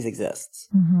that disease exists.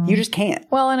 You just can't.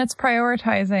 Well, and it's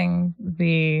prioritizing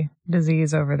the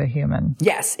disease over the human.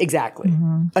 Yes, exactly.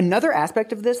 Another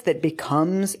aspect of this that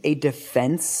becomes a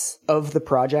defense of the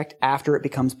project after it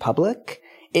becomes public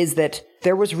is that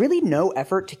there was really no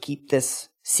effort to keep this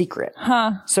secret.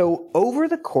 So over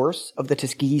the course of the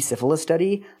Tuskegee syphilis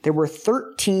study, there were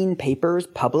 13 papers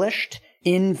published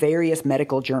in various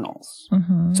medical journals.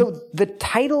 So the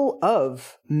title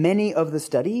of many of the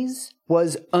studies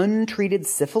was Untreated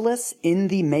Syphilis in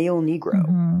the Male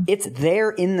Negro. It's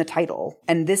there in the title.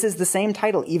 And this is the same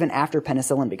title even after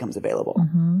penicillin becomes available.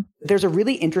 There's a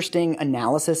really interesting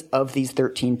analysis of these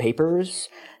 13 papers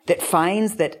that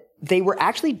finds that they were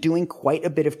actually doing quite a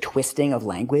bit of twisting of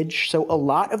language. So a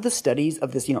lot of the studies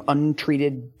of this,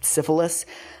 untreated syphilis,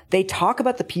 they talk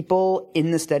about the people in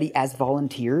the study as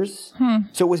volunteers.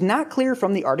 So it was not clear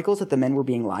from the articles that the men were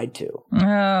being lied to.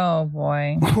 Oh,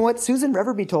 boy. What Susan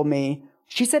Reverby told me,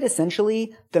 she said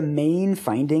essentially the main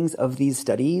findings of these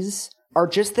studies are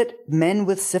just that men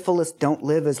with syphilis don't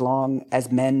live as long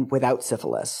as men without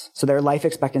syphilis. So their life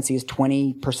expectancy is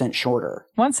 20% shorter.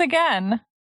 Once again,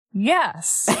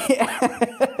 yes.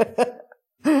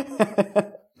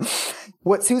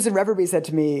 What Susan Reverby said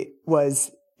to me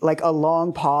was like a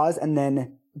long pause and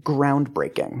then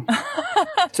groundbreaking.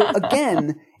 So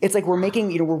again, It's like we're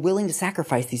making, we're willing to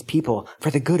sacrifice these people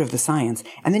for the good of the science.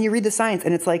 And then you read the science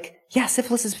and it's like, yeah,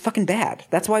 syphilis is fucking bad.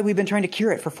 That's why we've been trying to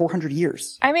cure it for 400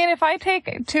 years. I mean, if I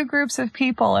take two groups of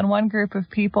people and one group of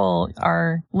people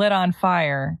are lit on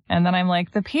fire, and then I'm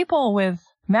like, the people with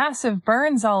massive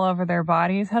burns all over their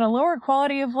bodies had a lower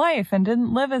quality of life and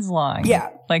didn't live as long. Yeah.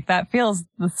 Like, that feels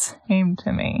the same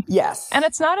to me. Yes. And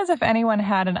it's not as if anyone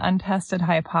had an untested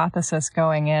hypothesis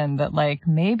going in that, like,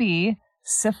 maybe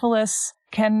syphilis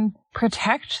can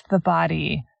protect the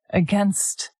body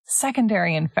against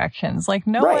secondary infections. Like,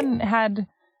 no one had...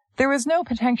 There was no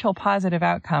potential positive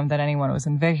outcome that anyone was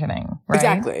envisioning, right?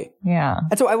 Exactly. Yeah.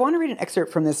 And so I want to read an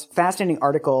excerpt from this fascinating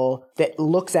article that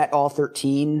looks at all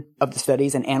 13 of the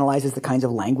studies and analyzes the kinds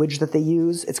of language that they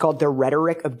use. It's called The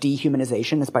Rhetoric of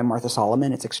Dehumanization. It's by Martha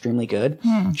Solomon. It's extremely good.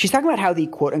 She's talking about how the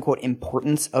quote-unquote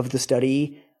importance of the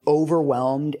study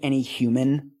overwhelmed any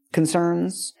human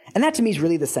concerns. And that to me is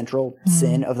really the central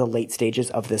sin of the late stages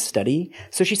of this study.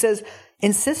 So she says,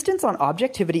 insistence on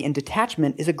objectivity and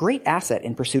detachment is a great asset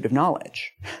in pursuit of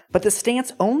knowledge, but the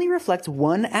stance only reflects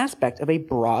one aspect of a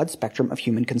broad spectrum of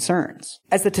human concerns.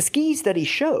 As the Tuskegee study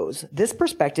shows, this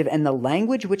perspective and the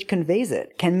language which conveys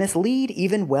it can mislead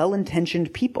even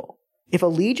well-intentioned people. If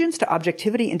allegiance to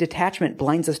objectivity and detachment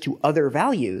blinds us to other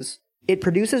values, it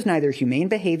produces neither humane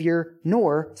behavior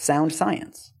nor sound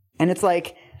science. And it's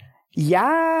like,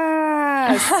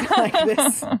 yes, like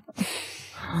this.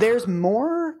 There's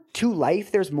more to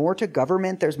life. There's more to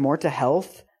government. There's more to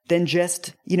health than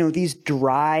just, these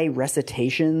dry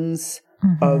recitations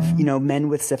of, men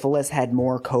with syphilis had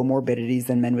more comorbidities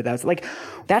than men without. Like,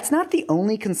 that's not the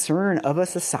only concern of a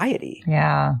society.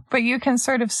 Yeah. But you can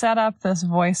sort of set up this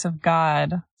voice of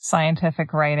God,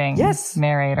 scientific writing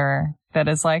narrator that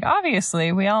is like,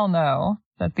 obviously, we all know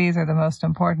that these are the most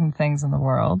important things in the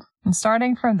world. And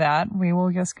starting from that, we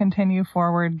will just continue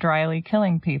forward dryly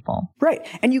killing people. Right.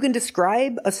 And you can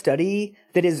describe a study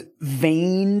that is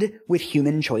veined with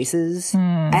human choices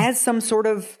as some sort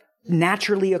of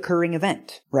naturally occurring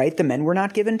event, right? The men were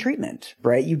not given treatment,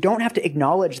 right? You don't have to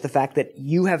acknowledge the fact that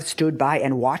you have stood by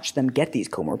and watched them get these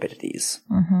comorbidities.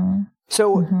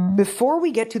 So before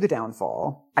we get to the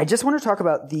downfall, I just want to talk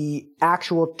about the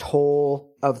actual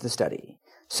toll of the study.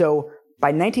 So by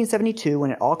 1972,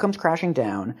 when it all comes crashing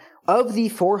down, of the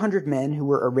 400 men who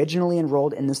were originally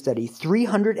enrolled in the study,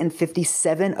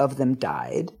 357 of them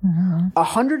died.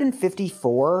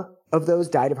 154 of those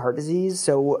died of heart disease,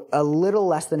 so a little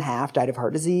less than half died of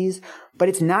heart disease. But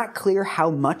it's not clear how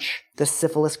much the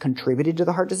syphilis contributed to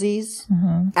the heart disease.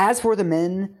 As for the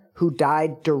men who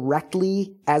died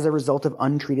directly as a result of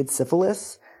untreated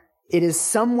syphilis, it is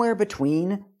somewhere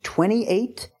between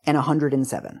 28 and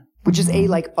 107. Which is a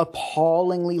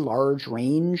appallingly large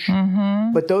range.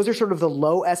 But those are sort of the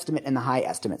low estimate and the high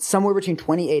estimate, somewhere between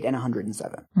 28 and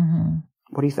 107.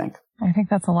 What do you think? I think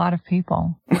that's a lot of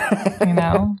people.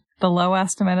 The low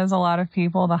estimate is a lot of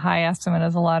people. The high estimate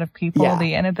is a lot of people. Yeah.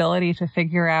 The inability to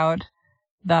figure out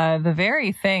the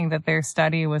very thing that their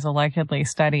study was allegedly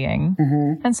studying.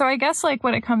 And so I guess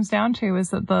what it comes down to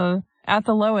is that at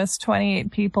the lowest,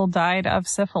 28 people died of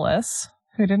syphilis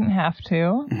who didn't have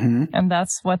to. And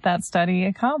that's what that study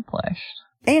accomplished.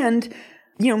 And,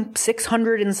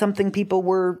 600 and something people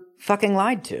were fucking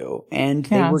lied to. And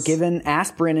they were given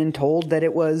aspirin and told that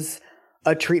it was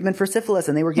a treatment for syphilis.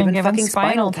 And they were given fucking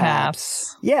spinal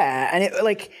taps. Yeah. And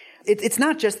it's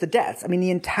not just the deaths. I mean,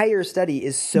 the entire study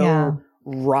is so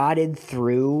rotted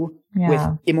through with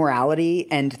immorality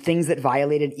and things that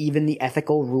violated even the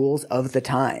ethical rules of the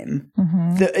time.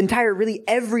 The entire, really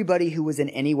everybody who was in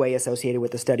any way associated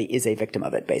with the study is a victim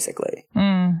of it, basically.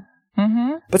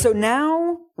 But so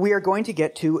now we are going to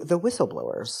get to the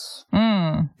whistleblowers.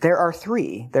 There are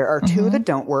 3. There are 2 that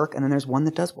don't work, and then there's 1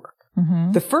 that does work.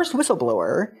 The first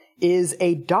whistleblower is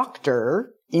a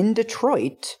doctor in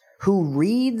Detroit who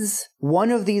reads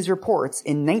one of these reports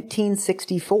in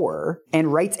 1964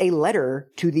 and writes a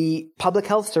letter to the Public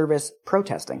Health Service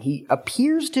protesting. He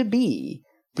appears to be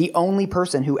the only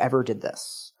person who ever did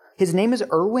this. His name is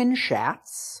Erwin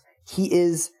Schatz. He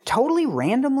is totally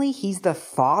randomly, he's the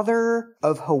father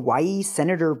of Hawaii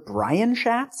Senator Brian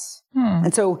Schatz.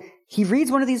 And so he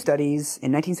reads one of these studies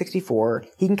in 1964.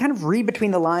 He can kind of read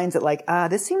between the lines that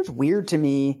this seems weird to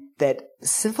me that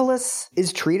syphilis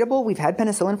is treatable. We've had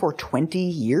penicillin for 20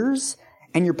 years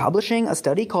and you're publishing a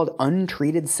study called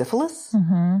Untreated Syphilis,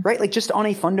 right? Just on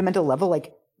a fundamental level,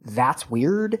 that's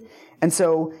weird. And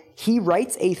so he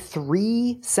writes a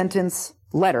 3-sentence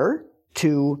letter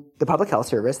to the Public Health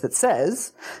Service that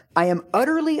says, I am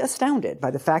utterly astounded by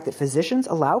the fact that physicians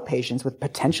allow patients with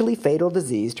potentially fatal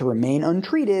disease to remain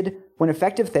untreated when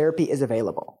effective therapy is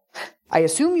available. I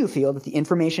assume you feel that the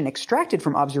information extracted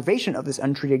from observation of this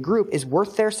untreated group is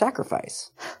worth their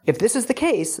sacrifice. If this is the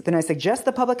case, then I suggest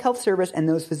the Public Health Service and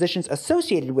those physicians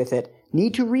associated with it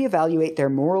need to reevaluate their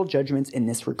moral judgments in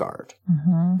this regard.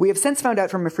 Mm-hmm. We have since found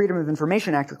out from a Freedom of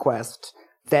Information Act request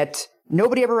that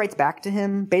nobody ever writes back to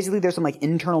him. Basically, there's some like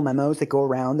internal memos that go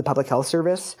around the Public Health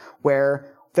Service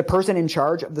where the person in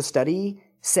charge of the study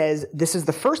says, this is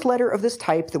the first letter of this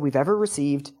type that we've ever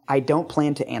received. I don't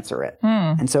plan to answer it.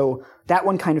 And so that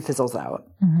one kind of fizzles out.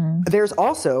 Mm-hmm. There's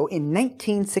also, in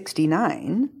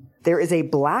 1969, there is a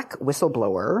black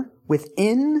whistleblower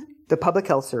within the Public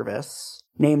Health Service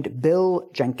named Bill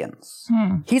Jenkins.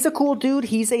 He's a cool dude.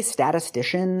 He's a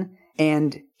statistician.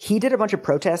 And he did a bunch of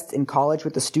protests in college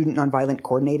with the Student Nonviolent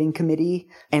Coordinating Committee.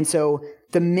 And so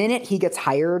the minute he gets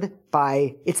hired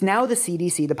by, it's now the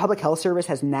CDC, the Public Health Service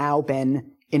has now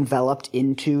been enveloped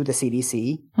into the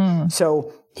CDC.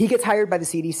 So he gets hired by the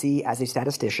CDC as a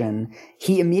statistician.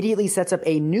 He immediately sets up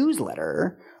a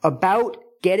newsletter about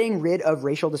getting rid of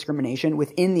racial discrimination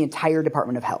within the entire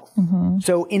Department of Health.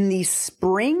 So in the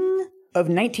spring of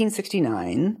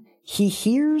 1969, he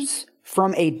hears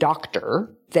from a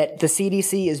doctor that the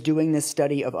CDC is doing this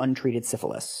study of untreated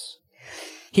syphilis.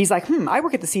 He's like, I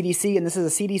work at the CDC and this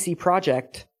is a CDC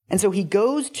project. And so he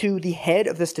goes to the head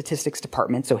of the statistics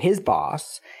department, so his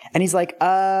boss, and he's like,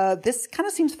 this kind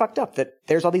of seems fucked up that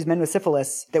there's all these men with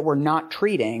syphilis that we're not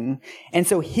treating. And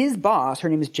so his boss, her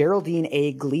name is Geraldine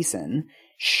A. Gleason,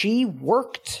 she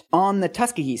worked on the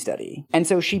Tuskegee study. And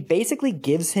so she basically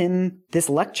gives him this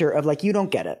lecture of like, you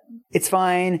don't get it. It's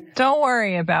fine. Don't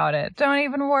worry about it. Don't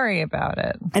even worry about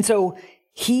it. And so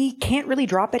he can't really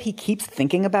drop it. He keeps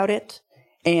thinking about it.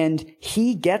 And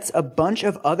he gets a bunch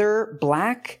of other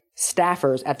black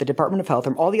staffers at the Department of Health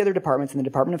from all the other departments in the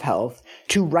Department of Health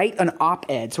to write an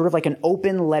op-ed, sort of like an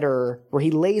open letter where he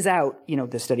lays out,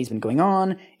 this study's been going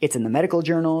on. It's in the medical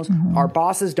journals. Our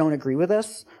bosses don't agree with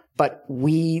us, but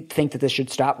we think that this should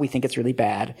stop. We think it's really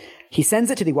bad. He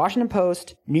sends it to the Washington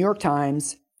Post, New York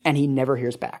Times, and he never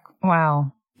hears back.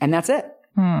 Wow. And that's it.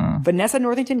 Vanessa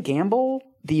Northington Gamble,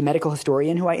 the medical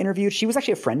historian who I interviewed, she was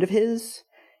actually a friend of his.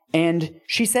 And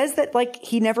she says that,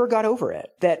 he never got over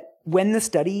it. That when the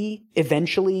study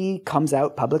eventually comes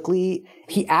out publicly,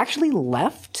 he actually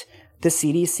left the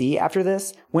CDC after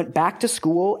this, went back to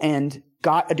school and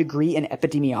got a degree in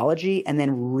epidemiology, and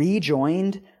then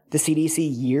rejoined the CDC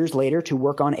years later to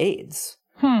work on AIDS,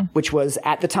 which was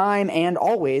at the time and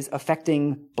always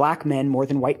affecting black men more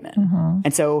than white men.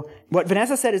 And so what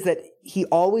Vanessa said is that he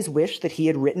always wished that he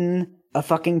had written a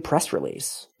fucking press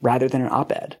release rather than an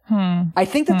op-ed. I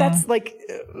think that that's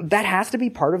that has to be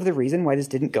part of the reason why this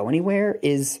didn't go anywhere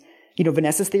is,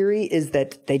 Vanessa's theory is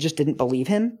that they just didn't believe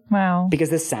him. Wow. Because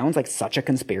this sounds like such a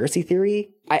conspiracy theory.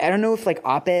 I don't know if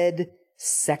op-ed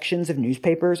sections of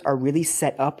newspapers are really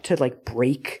set up to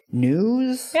break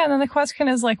news. Yeah. And then the question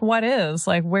is what is,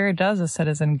 where does a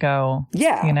citizen go?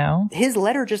 Yeah. His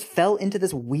letter just fell into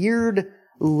this weird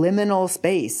liminal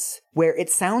space where it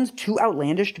sounds too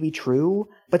outlandish to be true,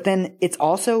 but then it's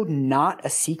also not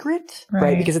a secret,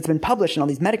 right? Because it's been published in all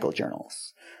these medical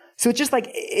journals. So it's just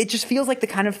it just feels like the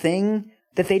kind of thing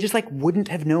that they just wouldn't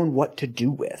have known what to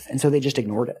do with. And so they just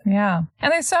ignored it. Yeah.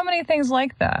 And there's so many things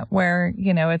like that where,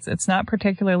 it's not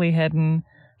particularly hidden.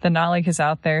 The knowledge is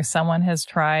out there. Someone has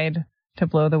tried to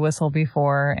blow the whistle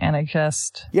before, and it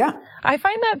just... Yeah. I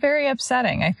find that very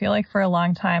upsetting. I feel like for a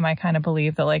long time, I kind of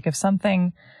believed that,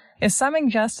 if some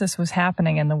injustice was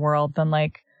happening in the world, then,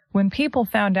 when people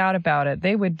found out about it,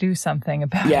 they would do something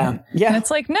about it. Yeah. And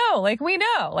it's no, we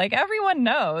know. Everyone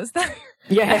knows that...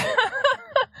 Yeah.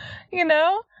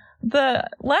 The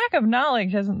lack of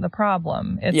knowledge isn't the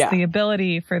problem. It's the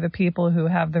ability for the people who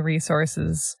have the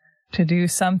resources to do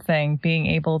something, being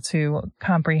able to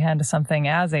comprehend something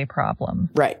as a problem.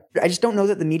 Right. I just don't know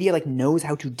that the media knows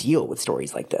how to deal with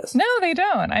stories like this. No, they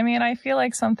don't. I mean, I feel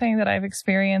like something that I've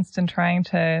experienced in trying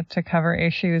to cover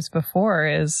issues before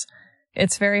is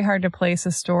it's very hard to place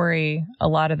a story a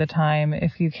lot of the time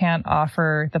if you can't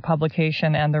offer the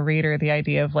publication and the reader the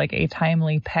idea of a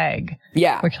timely peg.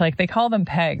 Yeah. Which they call them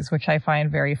pegs, which I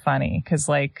find very funny because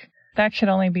that should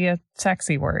only be a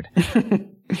sexy word.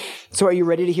 So are you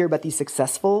ready to hear about the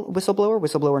successful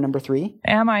whistleblower number 3?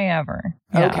 Am I ever?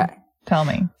 Yeah. Okay. Tell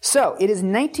me. So it is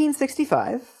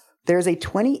 1965. There's a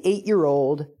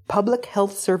 28-year-old Public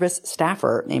Health Service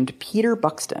staffer named Peter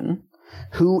Buxton,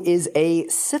 who is a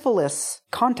syphilis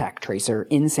contact tracer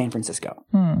in San Francisco.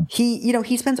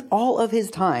 He spends all of his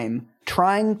time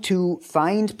trying to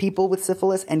find people with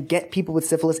syphilis and get people with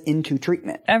syphilis into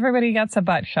treatment. Everybody gets a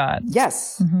butt shot.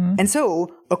 Yes. Mm-hmm. And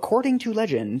so, according to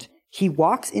legend, he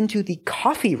walks into the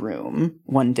coffee room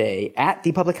one day at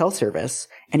the Public Health Service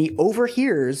and he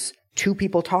overhears two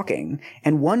people talking.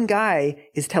 And one guy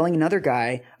is telling another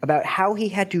guy about how he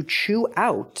had to chew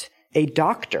out a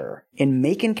doctor in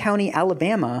Macon County,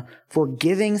 Alabama, for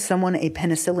giving someone a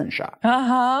penicillin shot.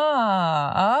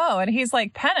 Oh, and he's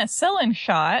like, penicillin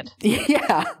shot?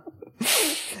 Yeah.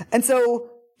 And so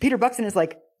Peter Buxton is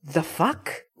like, the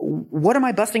fuck? What am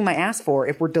I busting my ass for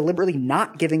if we're deliberately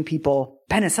not giving people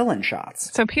penicillin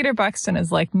shots? So Peter Buxton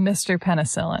is like Mr.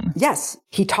 Penicillin. Yes.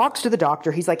 He talks to the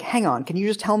doctor. He's like, hang on, can you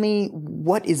just tell me,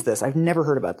 what is this? I've never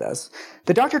heard about this.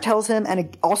 The doctor tells him, and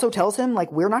it also tells him,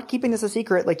 like, we're not keeping this a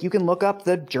secret. Like, you can look up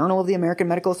the Journal of the American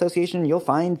Medical Association. You'll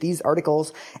find these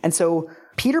articles. And so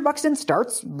Peter Buxton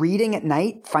starts reading at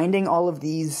night, finding all of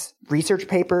these research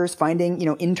papers, finding,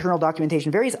 internal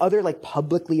documentation, various other, like,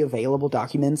 publicly available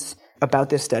documents about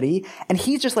this study. And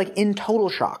he's just, like, in total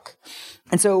shock.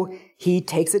 And so he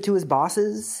takes it to his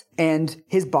bosses, and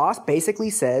his boss basically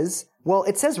says, well,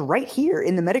 it says right here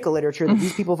in the medical literature that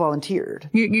these people volunteered.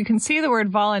 You can see the word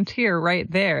volunteer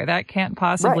right there. That can't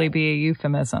possibly be a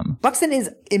euphemism. Buxton is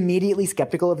immediately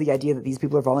skeptical of the idea that these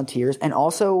people are volunteers, and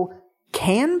also,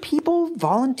 can people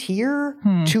volunteer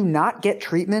to not get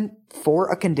treatment for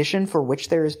a condition for which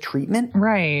there is treatment?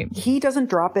 Right. He doesn't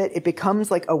drop it. It becomes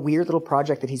like a weird little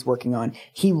project that he's working on.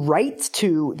 He writes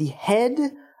to the head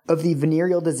of the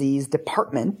venereal disease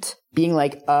department being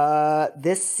like,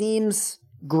 this seems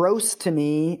gross to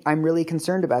me. I'm really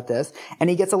concerned about this. And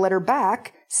he gets a letter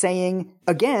back saying,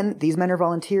 again, these men are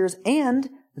volunteers and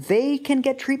they can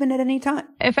get treatment at any time.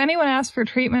 If anyone asks for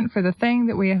treatment for the thing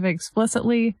that we have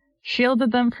explicitly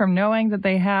shielded them from knowing that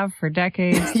they have for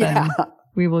decades, then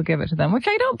we will give it to them, which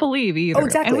I don't believe either. Oh,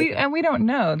 exactly. And we don't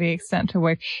know the extent to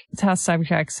which test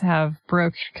subjects have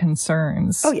broached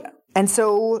concerns. Oh, yeah. And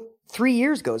so 3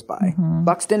 years goes by. Mm-hmm.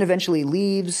 Buxton eventually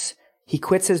leaves. He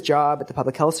quits his job at the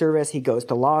Public Health Service. He goes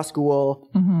to law school.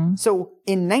 Mm-hmm. So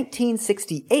in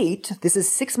 1968, this is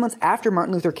 6 months after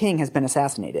Martin Luther King has been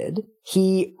assassinated,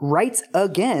 he writes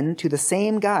again to the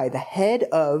same guy, the head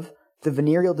of the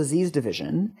Venereal Disease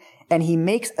Division, and he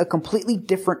makes a completely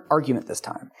different argument this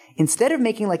time. Instead of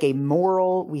making like a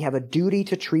moral, we have a duty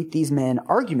to treat these men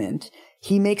argument,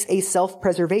 he makes a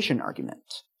self-preservation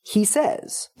argument. He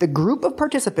says, the group of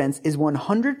participants is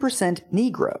 100%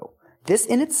 Negro. This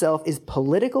in itself is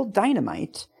political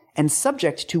dynamite and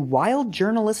subject to wild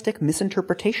journalistic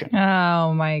misinterpretation.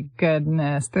 Oh, my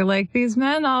goodness. They're like, these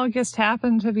men all just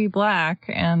happen to be black,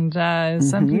 and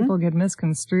some people could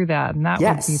misconstrue that, and that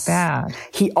would be bad.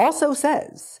 He also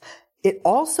says, it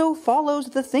also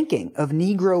follows the thinking of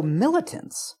Negro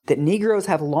militants that Negroes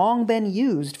have long been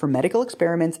used for medical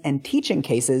experiments and teaching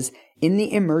cases in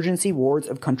the emergency wards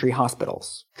of country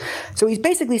hospitals. So he's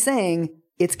basically saying,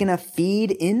 it's going to feed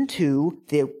into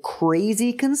the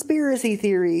crazy conspiracy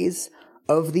theories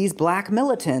of these black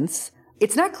militants.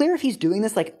 It's not clear if he's doing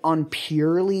this like on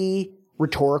purely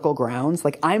rhetorical grounds.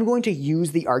 Like, I'm going to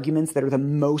use the arguments that are the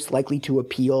most likely to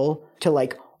appeal to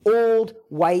like old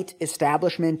white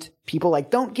establishment people,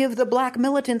 like, don't give the black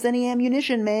militants any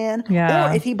ammunition, man. Yeah.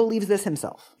 Or if he believes this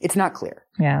himself. It's not clear.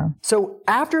 Yeah. So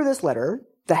after this letter,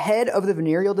 the head of the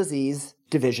Venereal Disease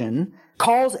Division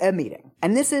calls a meeting.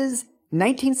 And this is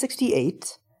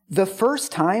 1968, the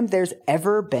first time there's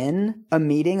ever been a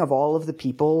meeting of all of the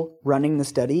people running the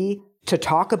study to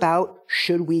talk about,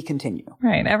 should we continue?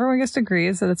 Right. Everyone just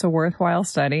agrees that it's a worthwhile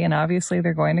study, and obviously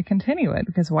they're going to continue it,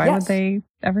 because why would they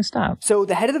ever stop? So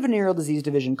the head of the Venereal Disease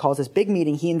Division calls this big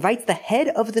meeting. He invites the head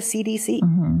of the CDC.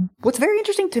 Mm-hmm. What's very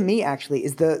interesting to me, actually,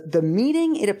 is the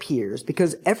meeting, it appears,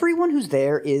 because everyone who's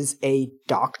there is a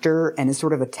doctor and is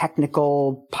sort of a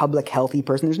technical, public healthy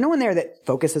person. There's no one there that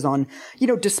focuses on,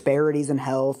 disparities in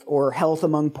health or health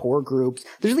among poor groups.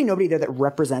 There's really nobody there that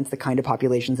represents the kind of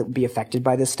populations that would be affected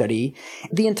by this study.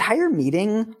 The entire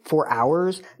meeting for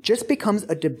hours just becomes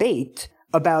a debate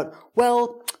about,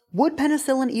 well, would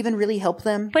penicillin even really help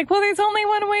them? Like, well, there's only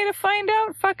one way to find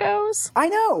out, fuckos. I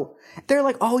know. They're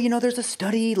like, oh, there's a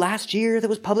study last year that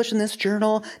was published in this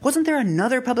journal. Wasn't there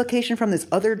another publication from this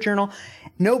other journal?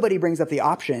 Nobody brings up the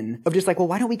option of just like, well,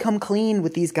 why don't we come clean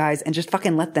with these guys and just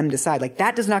fucking let them decide? Like,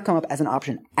 that does not come up as an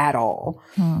option at all.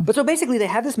 But so basically they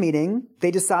have this meeting.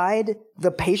 They decide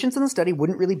the patients in the study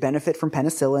wouldn't really benefit from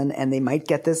penicillin, and they might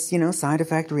get this, side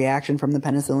effect reaction from the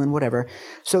penicillin, whatever.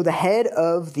 So the head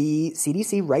of the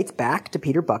CDC writes back to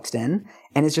Peter Buxton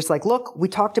and is just like, look, we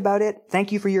talked about it.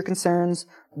 Thank you for your concerns.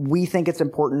 We think it's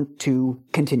important to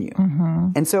continue. Mm-hmm.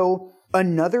 And so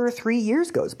another 3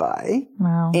 years goes by.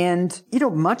 Wow. And,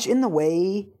 much in the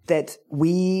way that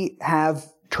we have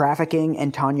trafficking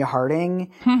and Tonya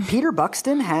Harding, Peter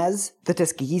Buxton has the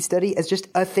Tuskegee study as just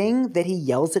a thing that he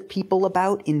yells at people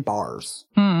about in bars.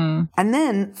 And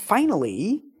then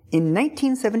finally, in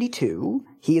 1972,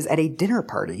 he is at a dinner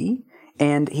party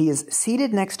and he is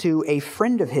seated next to a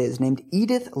friend of his named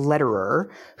Edith Lederer,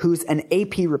 who's an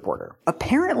AP reporter.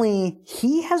 Apparently,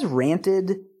 he has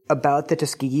ranted about the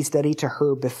Tuskegee study to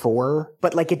her before,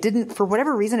 but for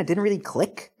whatever reason, it didn't really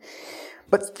click.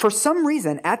 But for some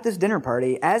reason, at this dinner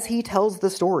party, as he tells the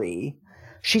story,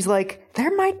 she's like,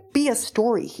 there might be a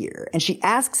story here. And she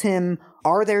asks him,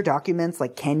 are there documents?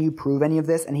 Can you prove any of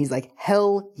this? And he's like,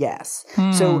 hell yes.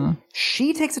 So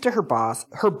she takes it to her boss.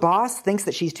 Her boss thinks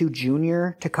that she's too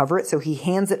junior to cover it, so he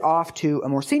hands it off to a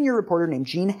more senior reporter named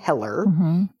Jean Heller.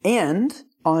 And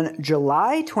on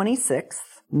July 26th,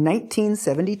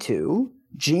 1972,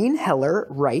 Jean Heller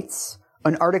writes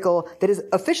an article that is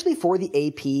officially for the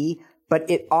AP, but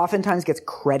it oftentimes gets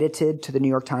credited to the New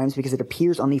York Times because it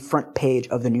appears on the front page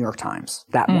of the New York Times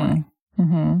that morning.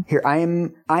 Here, I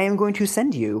am going to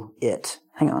send you it.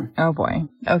 Hang on. Oh boy.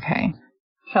 Okay.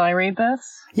 Shall I read this?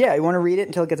 Yeah, you want to read it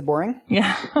until it gets boring?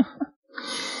 Yeah.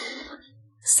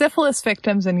 Syphilis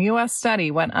victims in U.S. study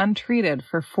went untreated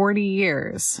for 40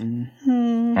 years. And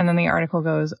then the article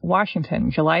goes,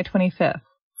 Washington, July 25th.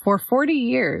 For 40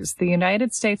 years, the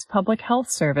United States Public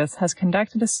Health Service has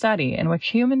conducted a study in which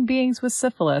human beings with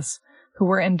syphilis, who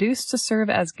were induced to serve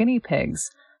as guinea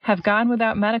pigs, have gone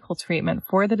without medical treatment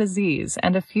for the disease,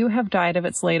 and a few have died of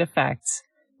its late effects,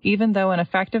 even though an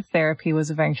effective therapy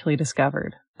was eventually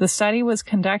discovered. The study was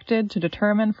conducted to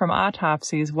determine from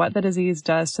autopsies what the disease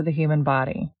does to the human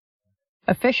body.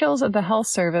 Officials of the health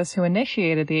service who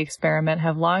initiated the experiment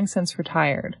have long since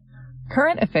retired.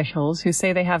 Current officials, who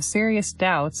say they have serious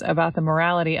doubts about the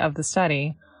morality of the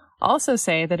study, also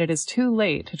say that it is too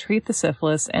late to treat the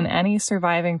syphilis in any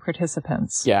surviving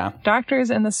participants. Yeah.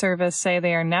 Doctors in the service say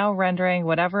they are now rendering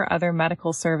whatever other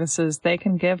medical services they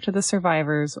can give to the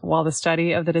survivors while the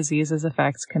study of the disease's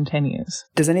effects continues.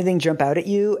 Does anything jump out at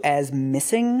you as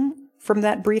missing from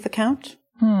that brief account?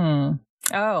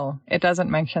 Oh, it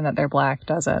doesn't mention that they're black,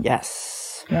 does it? Yes.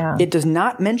 Yeah. It does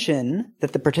not mention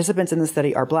that the participants in the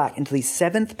study are black until the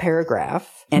 7th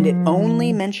paragraph, and it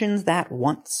only mentions that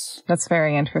once. That's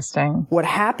very interesting. What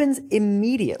happens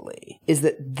immediately is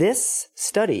that this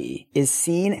study is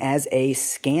seen as a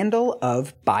scandal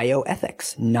of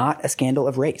bioethics, not a scandal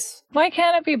of race. Why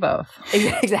can't it be both?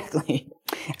 Exactly.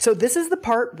 So this is the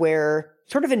part where,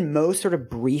 sort of in most sort of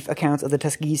brief accounts of the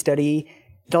Tuskegee study,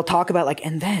 they'll talk about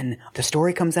and then the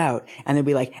story comes out, and they'll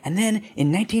be like, and then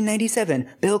in 1997,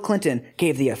 Bill Clinton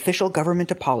gave the official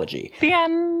government apology. The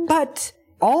end. But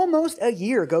almost a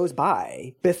year goes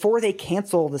by before they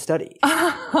cancel the study.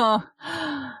 Yeah.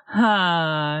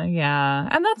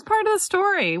 And that's part of the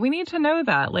story. We need to know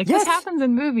that. Yes. This happens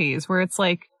in movies where it's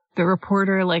the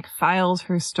reporter files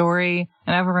her story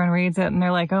and everyone reads it and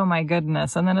they're like, oh my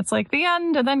goodness. And then it's the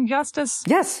end, and then justice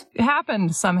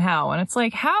happened somehow. And it's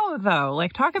how though?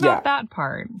 Talk about that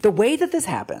part. The way that this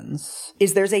happens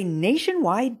is there's a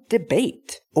nationwide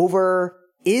debate over,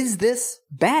 is this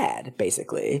bad,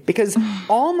 basically? Because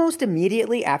almost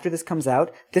immediately after this comes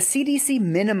out, the CDC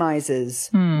minimizes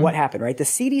what happened, right? The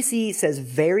CDC says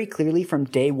very clearly from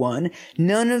day one,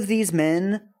 none of these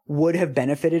men would have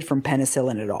benefited from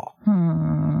penicillin at all.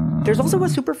 There's also a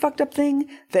super fucked up thing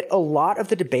that a lot of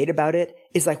the debate about it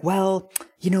is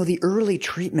the early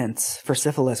treatments for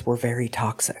syphilis were very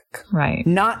toxic. Right.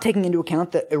 Not taking into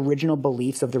account the original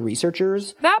beliefs of the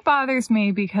researchers. That bothers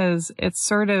me because it's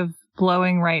sort of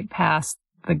blowing right past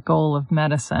the goal of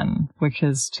medicine, which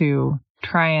is to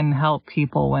try and help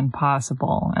people when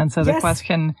possible. And so the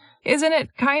question, isn't it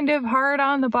kind of hard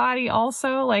on the body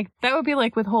also? That would be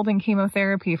withholding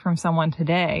chemotherapy from someone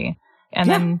today. And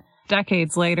then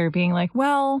decades later being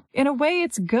well, in a way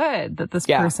it's good that this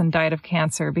person died of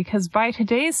cancer because by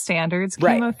today's standards,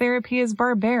 chemotherapy is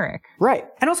barbaric. Right.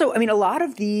 And also, a lot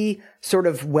of the sort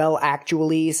of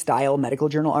actually style medical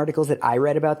journal articles that I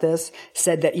read about this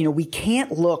said that, we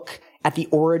can't look at the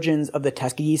origins of the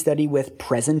Tuskegee study with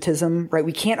presentism, right?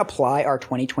 We can't apply our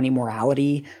 2020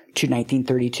 morality to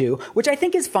 1932, which I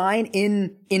think is fine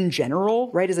in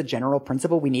general, right? As a general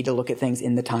principle, we need to look at things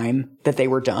in the time that they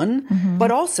were done. But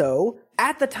also,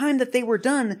 at the time that they were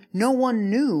done, no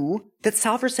one knew that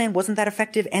salvarsan wasn't that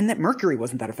effective and that mercury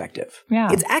wasn't that effective.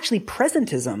 Yeah. It's actually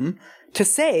presentism to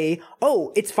say,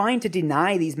 oh, it's fine to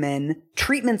deny these men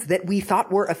treatments that we thought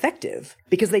were effective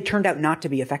because they turned out not to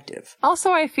be effective.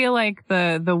 Also, I feel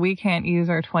the we can't use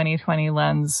our 2020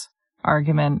 lens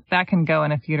argument, that can go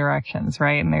in a few directions,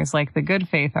 right? And there's like the good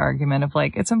faith argument of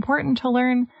like, it's important to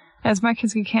learn as much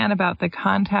as you can about the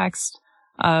context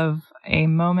of a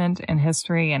moment in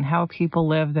history and how people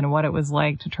lived and what it was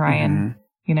like to try and,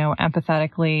 you know,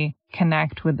 empathetically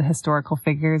connect with the historical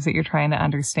figures that you're trying to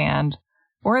understand.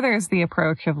 Or there's the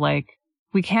approach of like,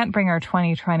 we can't bring our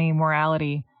 2020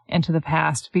 morality into the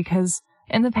past because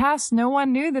in the past, no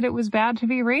one knew that it was bad to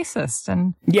be racist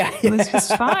and it was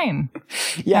just fine.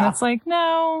 And it's like,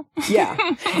 no.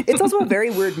 It's also a very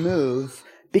weird move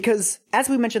because as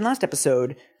we mentioned last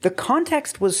episode, the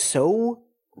context was so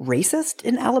racist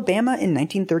in Alabama in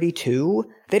 1932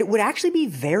 that it would actually be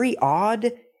very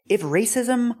odd if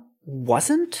racism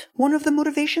wasn't one of the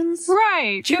motivations.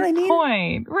 Right. Do you know what I mean?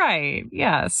 Point. Right.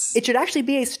 Yes. It should actually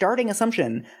be a starting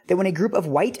assumption that when a group of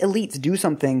white elites do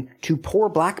something to poor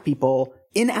black people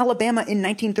in Alabama in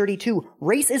 1932,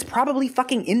 race is probably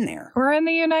fucking in there. Or in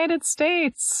the United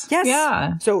States. Yes.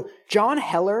 Yeah. So John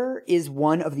Heller is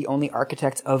one of the only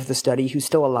architects of the study who's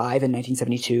still alive in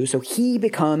 1972. So he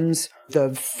becomes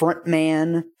the front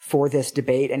man for this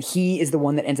debate. And he is the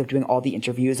one that ends up doing all the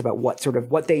interviews about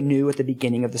what they knew at the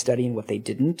beginning of the study and what they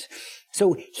didn't.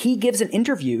 So he gives an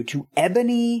interview to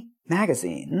Ebony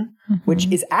magazine, which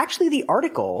is actually the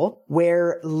article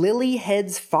where Lily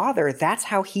Head's father, that's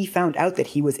how he found out that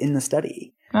he was in the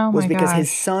study. Was because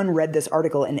his son read this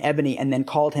article in Ebony and then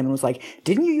called him and was like,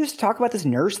 didn't you used to talk about this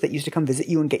nurse that used to come visit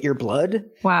you and get your blood?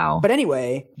 Wow. But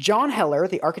anyway, John Heller,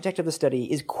 the architect of the study,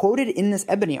 is quoted in this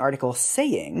Ebony article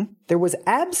saying, there was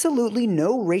absolutely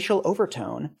no racial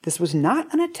overtone. This was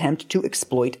not an attempt to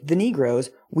exploit the Negroes.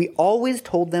 We always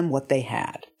told them what they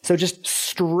had. So just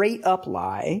straight up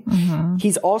lie.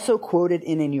 He's also quoted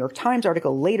in a New York Times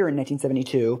article later in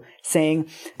 1972 saying,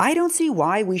 I don't see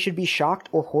why we should be shocked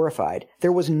or horrified.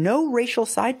 There was no racial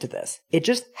side to this. It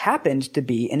just happened to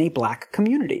be in a black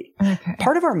community.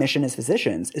 Part of our mission as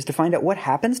physicians is to find out what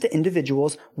happens to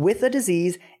individuals with a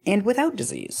disease and without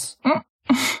disease.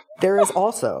 There is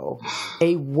also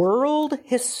a world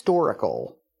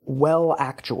historical, well,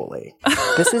 actually.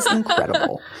 This is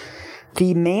incredible.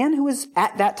 The man who was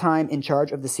at that time in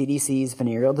charge of the CDC's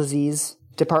venereal disease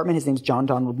department, his name's John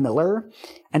Donald Miller.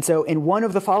 And so in one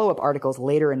of the follow-up articles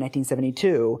later in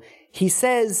 1972, he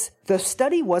says the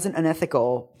study wasn't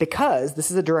unethical because,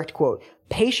 this is a direct quote,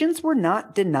 patients were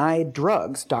not denied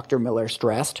drugs, Dr. Miller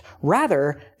stressed.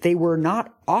 Rather, they were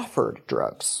not offered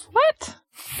drugs. What?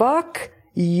 Fuck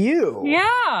you.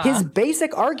 Yeah. His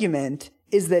basic argument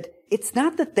is that it's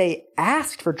not that they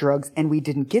asked for drugs and we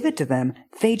didn't give it to them.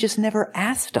 They just never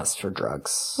asked us for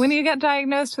drugs. When you get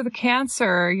diagnosed with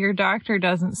cancer, your doctor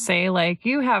doesn't say, like,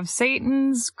 you have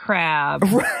Satan's crab.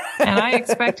 And I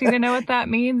expect you to know what that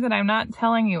means, and I'm not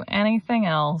telling you anything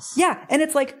else. Yeah, and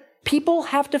it's like, people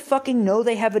have to fucking know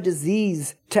they have a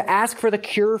disease to ask for the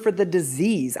cure for the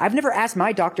disease. I've never asked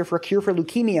my doctor for a cure for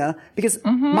leukemia because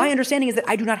my understanding is that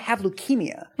I do not have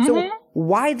leukemia. So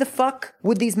why the fuck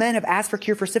would these men have asked for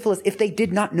cure for syphilis if they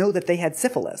did not know that they had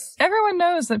syphilis? Everyone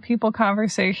knows that people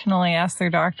conversationally ask their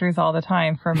doctors all the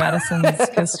time for medicines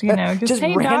because, you know, just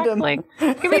hey, random. Doc,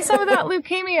 like, give me some of that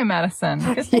leukemia medicine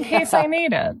just in case I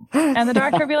need it. And the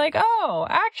doctor would be like, oh,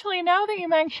 actually, now that you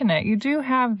mention it, you do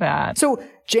have that. So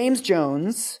James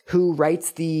Jones, who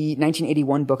writes the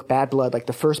 1981 book Bad Blood, like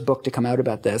the first book to come out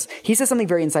about this, he says something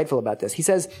very insightful about this. He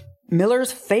says,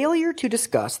 Miller's failure to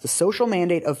discuss the social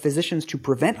mandate of physicians to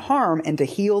prevent harm and to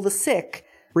heal the sick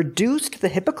reduced the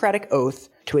Hippocratic Oath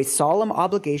to a solemn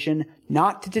obligation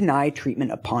not to deny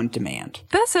treatment upon demand.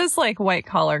 This is like white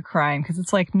collar crime because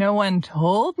it's like no one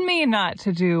told me not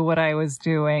to do what I was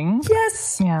doing.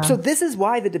 Yes. Yeah. So this is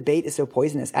why the debate is so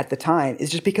poisonous at the time, is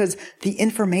just because the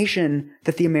information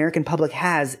that the American public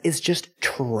has is just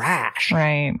trash.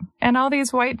 Right. And all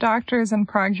these white doctors and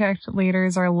project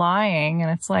leaders are lying.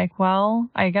 And it's like, well,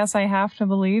 I guess I have to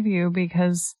believe you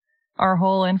because our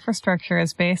whole infrastructure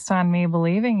is based on me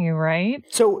believing you, right?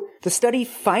 So the study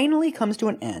finally comes to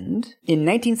an end in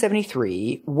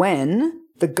 1973 when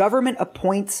the government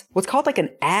appoints what's called like an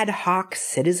ad hoc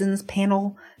citizens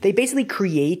panel. They basically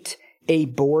create a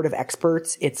board of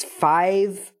experts. It's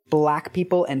 5 black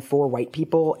people and 4 white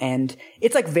people. And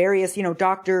it's like various, you know,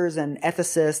 doctors and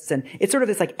ethicists. And it's sort of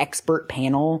this like expert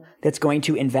panel that's going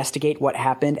to investigate what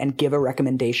happened and give a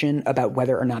recommendation about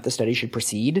whether or not the study should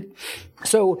proceed.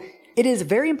 So it is,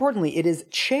 very importantly, it is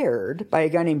chaired by a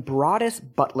guy named Broadus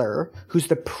Butler, who's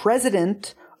the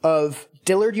president of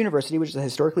Dillard University, which is a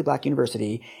historically black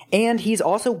university, and he's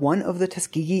also one of the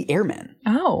Tuskegee Airmen.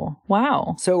 Oh,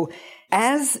 wow. So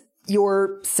as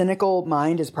your cynical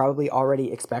mind is probably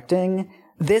already expecting,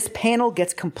 this panel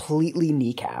gets completely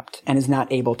kneecapped and is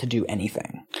not able to do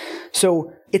anything.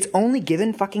 So it's only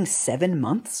given fucking 7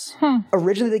 months.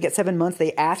 Originally they get 7 months.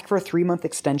 They ask for a 3-month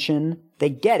extension. They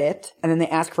get it. And then they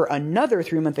ask for another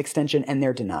 3-month extension and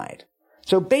they're denied.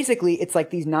 So basically it's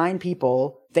like these 9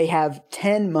 people, they have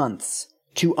 10 months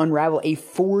to unravel a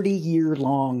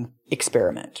 40-year-long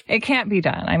experiment. It can't be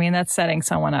done. I mean, that's setting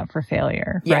someone up for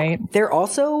failure, right? They're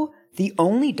also, the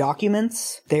only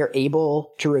documents they're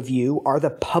able to review are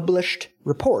the published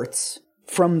reports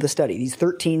from the study, these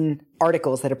 13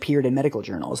 articles that appeared in medical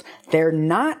journals. They're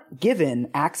not given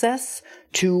access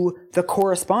to the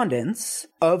correspondence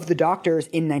of the doctors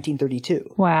in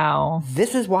 1932. Wow.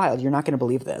 This is wild. You're not going to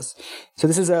believe this. So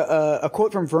this is a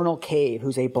quote from Vernal Cave,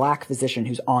 who's a black physician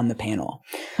who's on the panel.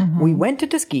 We went to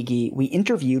Tuskegee. We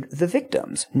interviewed the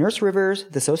victims, Nurse Rivers,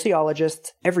 the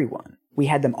sociologists, everyone. We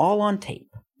had them all on tape.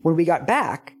 When we got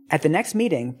back, at the next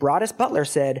meeting, Broadus Butler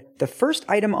said, the first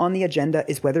item on the agenda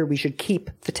is whether we should keep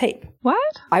the tape. What?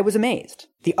 I was amazed.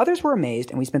 The others were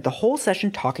amazed, and we spent the whole session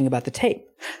talking about the tape.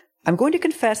 I'm going to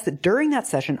confess that during that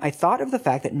session, I thought of the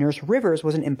fact that Nurse Rivers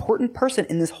was an important person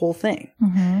in this whole thing.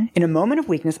 In a moment of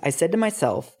weakness, I said to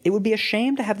myself, it would be a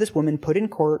shame to have this woman put in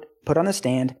court, put on the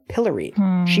stand, pilloried.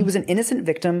 She was an innocent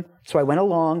victim, so I went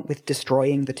along with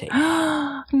destroying the tape.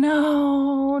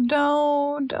 No,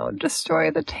 don't destroy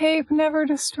the tape. Never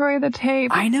destroy the tape.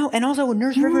 I know. And also,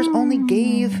 Nurse Rivers only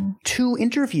gave 2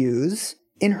 interviews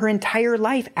in her entire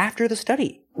life after the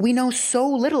study. We know so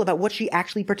little about what she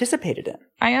actually participated in.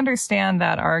 I understand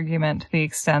that argument to the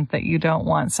extent that you don't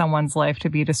want someone's life to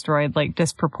be destroyed, like,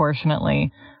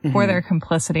 disproportionately for their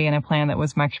complicity in a plan that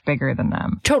was much bigger than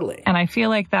them. Totally. And I feel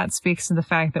like that speaks to the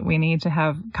fact that we need to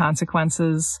have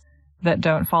consequences that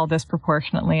don't fall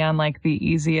disproportionately on, like, the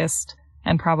easiest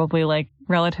and probably, like,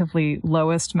 relatively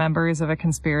lowest members of a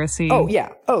conspiracy. Oh,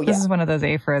 yeah. This is one of those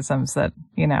aphorisms that,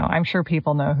 you know, I'm sure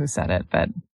people know who said it, but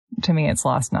to me, it's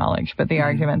lost knowledge. But the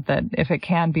argument that if it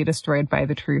can be destroyed by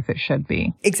the truth, it should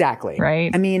be. Exactly.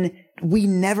 Right? I mean, we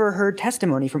never heard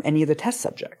testimony from any of the test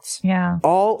subjects. Yeah.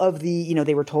 All of the, you know,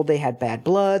 they were told they had bad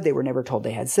blood. They were never told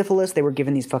they had syphilis. They were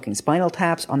given these fucking spinal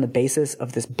taps on the basis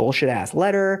of this bullshit ass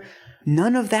letter.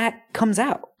 None of that comes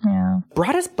out. Yeah.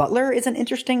 Broadus Butler is an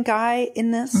interesting guy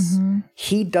in this.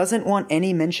 He doesn't want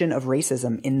any mention of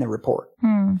racism in the report.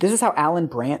 This is how Alan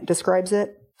Brandt describes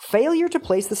it. Failure to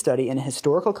place the study in a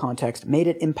historical context made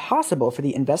it impossible for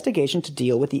the investigation to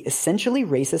deal with the essentially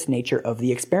racist nature of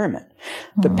the experiment.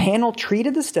 The panel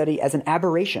treated the study as an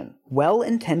aberration,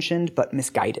 well-intentioned but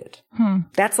misguided.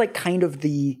 That's like kind of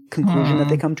the conclusion that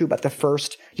they come to about the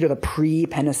first, you know, the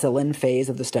pre-penicillin phase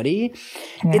of the study.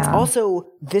 Yeah. It's also,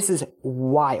 this is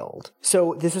wild.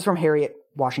 So this is from Harriet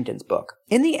Washington's book.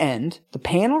 In the end, the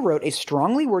panel wrote a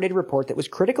strongly worded report that was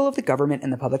critical of the government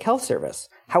and the public health service.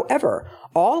 However,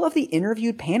 all of the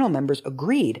interviewed panel members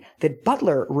agreed that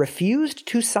Butler refused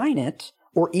to sign it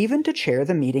or even to chair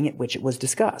the meeting at which it was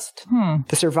discussed.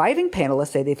 The surviving panelists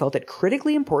say they felt it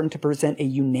critically important to present a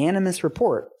unanimous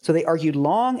report, so they argued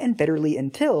long and bitterly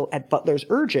until, at Butler's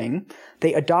urging,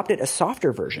 they adopted a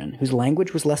softer version whose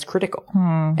language was less critical.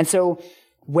 And so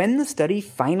when the study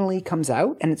finally comes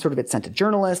out, and it's sent to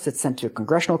journalists, it's sent to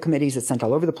congressional committees, it's sent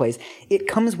all over the place, it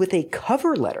comes with a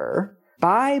cover letter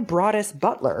by Broadus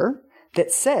Butler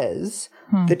that says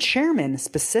the chairman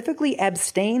specifically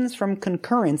abstains from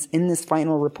concurrence in this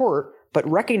final report, but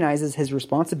recognizes his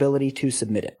responsibility to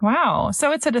submit it. Wow.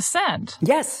 So it's a dissent.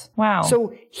 Yes. Wow.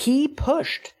 So he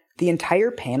pushed the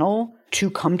entire panel to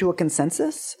come to a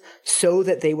consensus so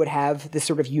that they would have this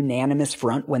sort of unanimous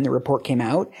front when the report came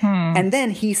out. And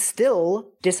then he still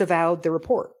disavowed the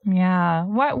report. Yeah.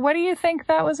 What do you think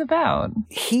that was about?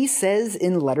 He says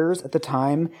in letters at the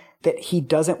time that he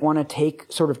doesn't want to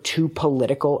take sort of too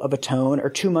political of a tone or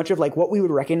too much of like what we would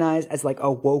recognize as like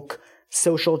a woke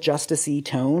social justice-y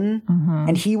tone.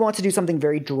 And he wants to do something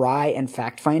very dry and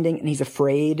fact-finding, and he's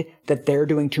afraid that they're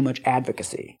doing too much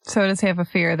advocacy. So does he have a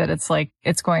fear that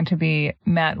it's going to be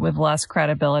met with less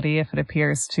credibility if it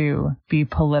appears to be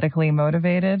politically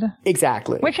motivated?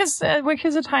 Exactly. Which is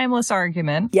a timeless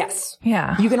argument. Yes.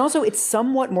 Yeah. You can also, it's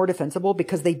somewhat more defensible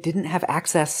because they didn't have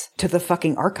access to the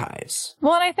fucking archives.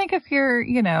 Well, and I think if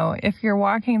you're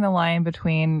walking the line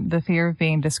between the fear of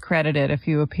being discredited if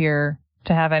you appear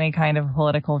to have any kind of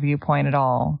political viewpoint at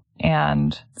all,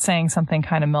 and saying something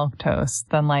kind of milquetoast,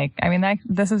 then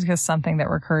this is just something that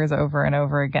recurs over and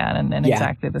over again in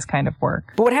exactly this kind of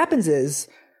work. But what happens is,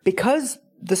 because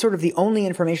the only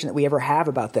information that we ever have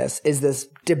about this is this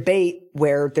debate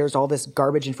where there's all this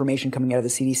garbage information coming out of the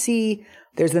CDC.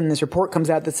 There's then this report comes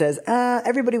out that says,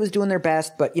 everybody was doing their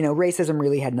best, but, racism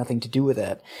really had nothing to do with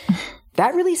it.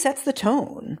 that really sets the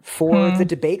tone for the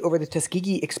debate over the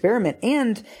Tuskegee experiment.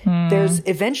 And there's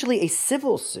eventually a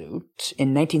civil suit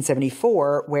in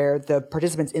 1974 where the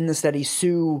participants in the study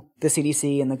sue the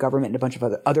CDC and the government and a bunch of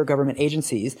other government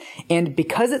agencies. And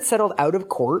because it's settled out of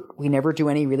court, we never do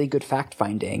any really good fact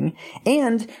finding.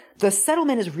 And the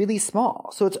settlement is really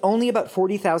small. So it's only about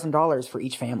 $40,000 for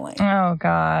each family. Oh,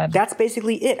 God. That's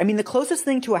basically it. I mean, the closest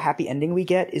thing to a happy ending we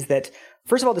get is that,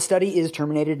 first of all, the study is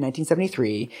terminated in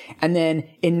 1973. And then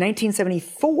in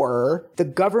 1974, the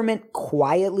government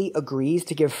quietly agrees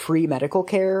to give free medical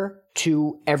care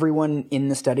to everyone in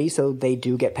the study. So they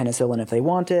do get penicillin if they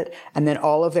want it. And then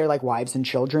all of their wives and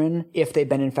children, if they've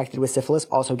been infected with syphilis,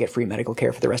 also get free medical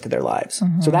care for the rest of their lives.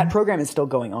 So that program is still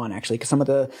going on, actually, because some of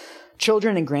the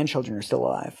children and grandchildren are still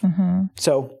alive.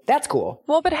 So that's cool.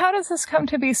 Well, but how does this come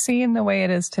to be seen the way it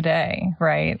is today,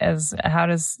 right? As how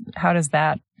does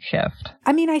that shift?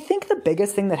 I mean, I think the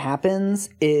biggest thing that happens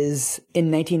is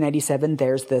in 1997,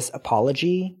 there's this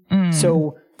apology.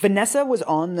 So Vanessa was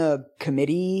on the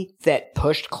committee that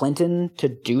pushed Clinton to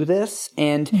do this.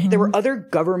 And there were other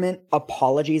government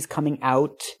apologies coming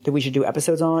out that we should do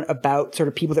episodes on about sort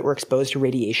of people that were exposed to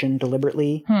radiation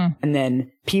deliberately. And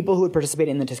then people who had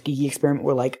participated in the Tuskegee experiment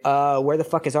were like, where the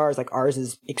fuck is ours? Ours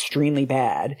is extremely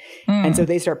bad. And so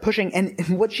they start pushing. And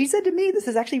what she said to me, this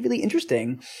is actually really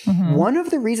interesting. One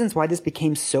of the reasons why this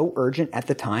became so urgent at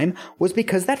the time was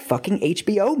because that fucking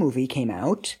HBO movie came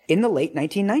out in the late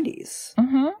 1990s.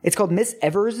 It's called Miss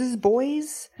Evers's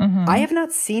Boys. I have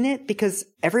not seen it because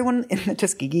everyone in the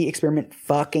Tuskegee experiment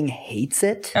fucking hates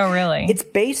it. Oh, really? It's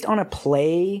based on a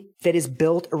play that is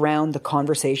built around the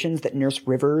conversations that Nurse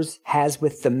Rivers has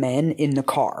with the men in the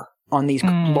car on these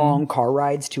long car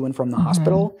rides to and from the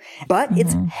hospital. But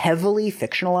it's heavily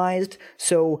fictionalized.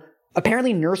 So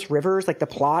apparently Nurse Rivers, the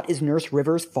plot is Nurse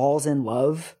Rivers falls in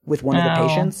love with one of the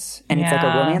patients, and it's a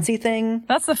romancy thing.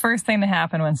 That's the first thing to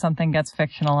happen when something gets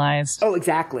fictionalized. Oh,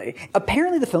 exactly.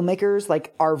 Apparently the filmmakers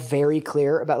are very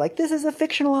clear about this is a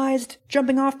fictionalized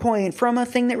jumping off point from a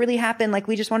thing that really happened.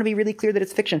 We just want to be really clear that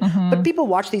it's fiction. But people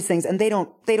watch these things and they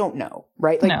don't know,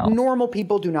 right? Normal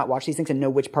people do not watch these things and know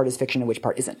which part is fiction and which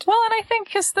part isn't. Well, and I think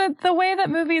just the way that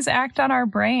movies act on our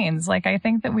brains, I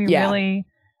think that we really...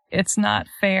 It's not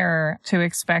fair to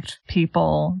expect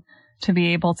people to be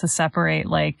able to separate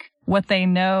what they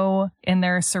know in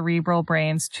their cerebral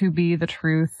brains to be the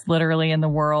truth literally in the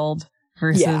world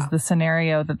versus the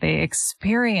scenario that they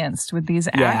experienced with these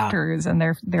actors, and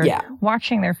they're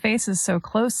watching their faces so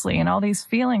closely and all these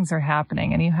feelings are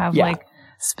happening, and you have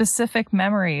specific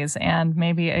memories and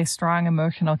maybe a strong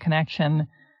emotional connection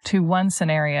to one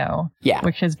scenario,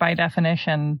 which is by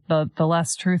definition the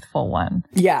less truthful one.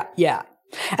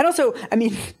 And also, I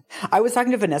mean, I was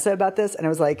talking to Vanessa about this and I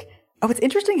was like, oh, it's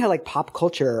interesting how pop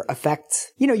culture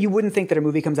affects, you wouldn't think that a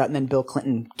movie comes out and then Bill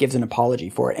Clinton gives an apology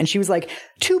for it. And she was like,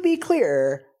 to be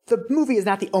clear, the movie is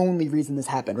not the only reason this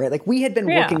happened, right? We had been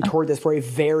working toward this for a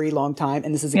very long time,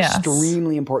 and this is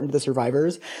extremely important to the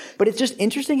survivors. But it's just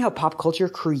interesting how pop culture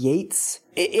creates,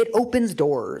 it opens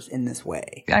doors in this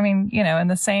way. I mean, in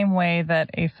the same way that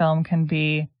a film can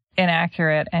be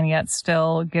inaccurate and yet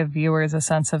still give viewers a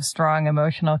sense of strong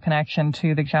emotional connection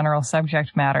to the general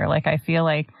subject matter. I feel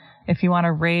like if you want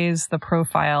to raise the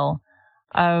profile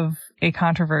of a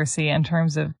controversy in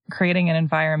terms of creating an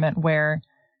environment where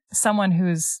someone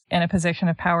who's in a position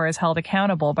of power is held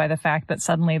accountable by the fact that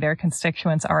suddenly their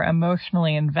constituents are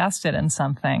emotionally invested in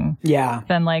something,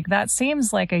 then that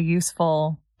seems like a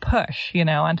useful push,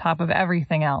 on top of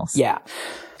everything else.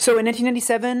 So in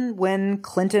 1997, when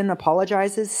Clinton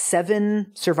apologizes,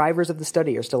 7 survivors of the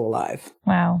study are still alive.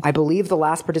 Wow. I believe the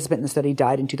last participant in the study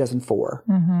died in 2004.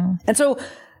 And so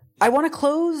I want to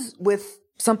close with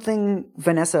something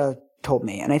Vanessa told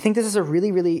me. And I think this is a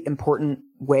really, really important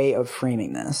way of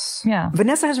framing this.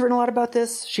 Vanessa has written a lot about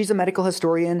this. She's a medical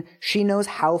historian. She knows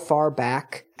how far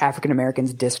back African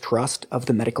Americans' distrust of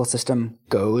the medical system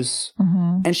goes.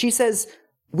 And she says,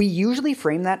 we usually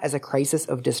frame that as a crisis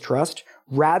of distrust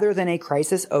rather than a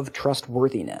crisis of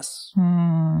trustworthiness.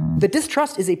 The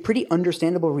distrust is a pretty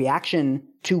understandable reaction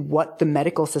to what the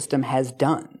medical system has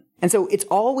done. And so it's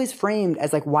always framed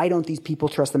as why don't these people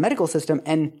trust the medical system,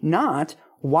 and not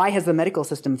why has the medical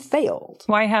system failed?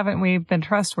 Why haven't we been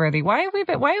trustworthy? Why have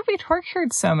we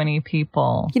tortured so many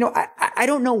people? I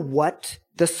don't know what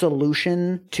the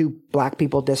solution to Black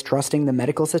people distrusting the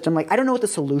medical system, I don't know what the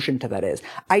solution to that is.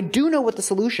 I do know what the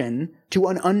solution to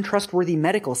an untrustworthy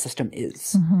medical system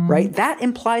is, right? That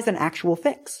implies an actual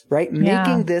fix, right?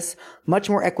 Making this much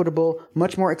more equitable,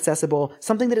 much more accessible,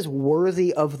 something that is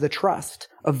worthy of the trust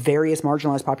of various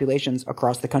marginalized populations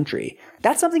across the country.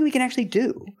 That's something we can actually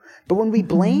do. But when we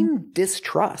blame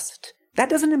distrust that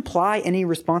doesn't imply any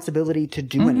responsibility to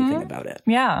do anything about it.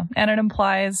 Yeah. And it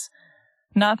implies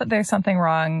not that there's something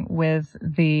wrong with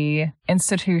the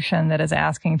institution that is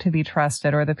asking to be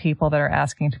trusted or the people that are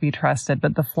asking to be trusted,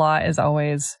 but the flaw is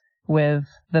always with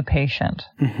the patient.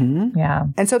 Yeah.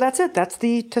 And so that's it. That's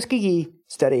the Tuskegee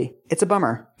study. It's a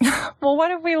bummer. Well,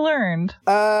 what have we learned?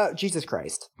 Jesus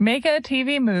Christ. Make a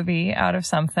TV movie out of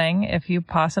something if you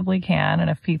possibly can, and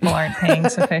if people aren't paying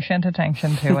sufficient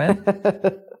attention to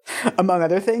it. Among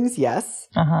other things, yes.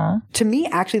 To me,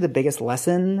 actually, the biggest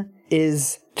lesson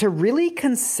is to really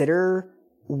consider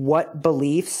what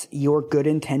beliefs your good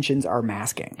intentions are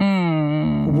masking.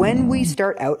 When we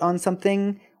start out on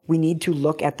something, we need to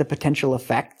look at the potential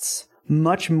effects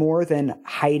much more than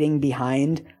hiding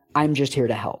behind, I'm just here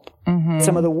to help.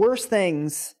 Some of the worst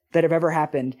things that have ever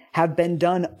happened have been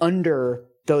done under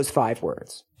those 5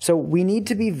 words. So we need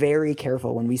to be very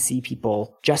careful when we see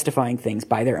people justifying things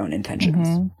by their own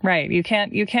intentions. Right. You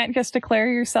can't just declare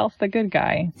yourself the good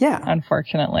guy. Yeah.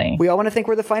 Unfortunately. We all want to think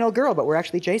we're the final girl, but we're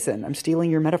actually Jason. I'm stealing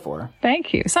your metaphor.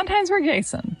 Thank you. Sometimes we're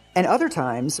Jason. And other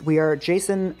times we are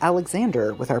Jason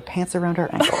Alexander with our pants around our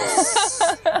ankles.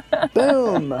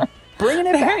 Boom. Bringing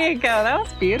it back. There you go. That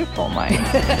was beautiful, Mike.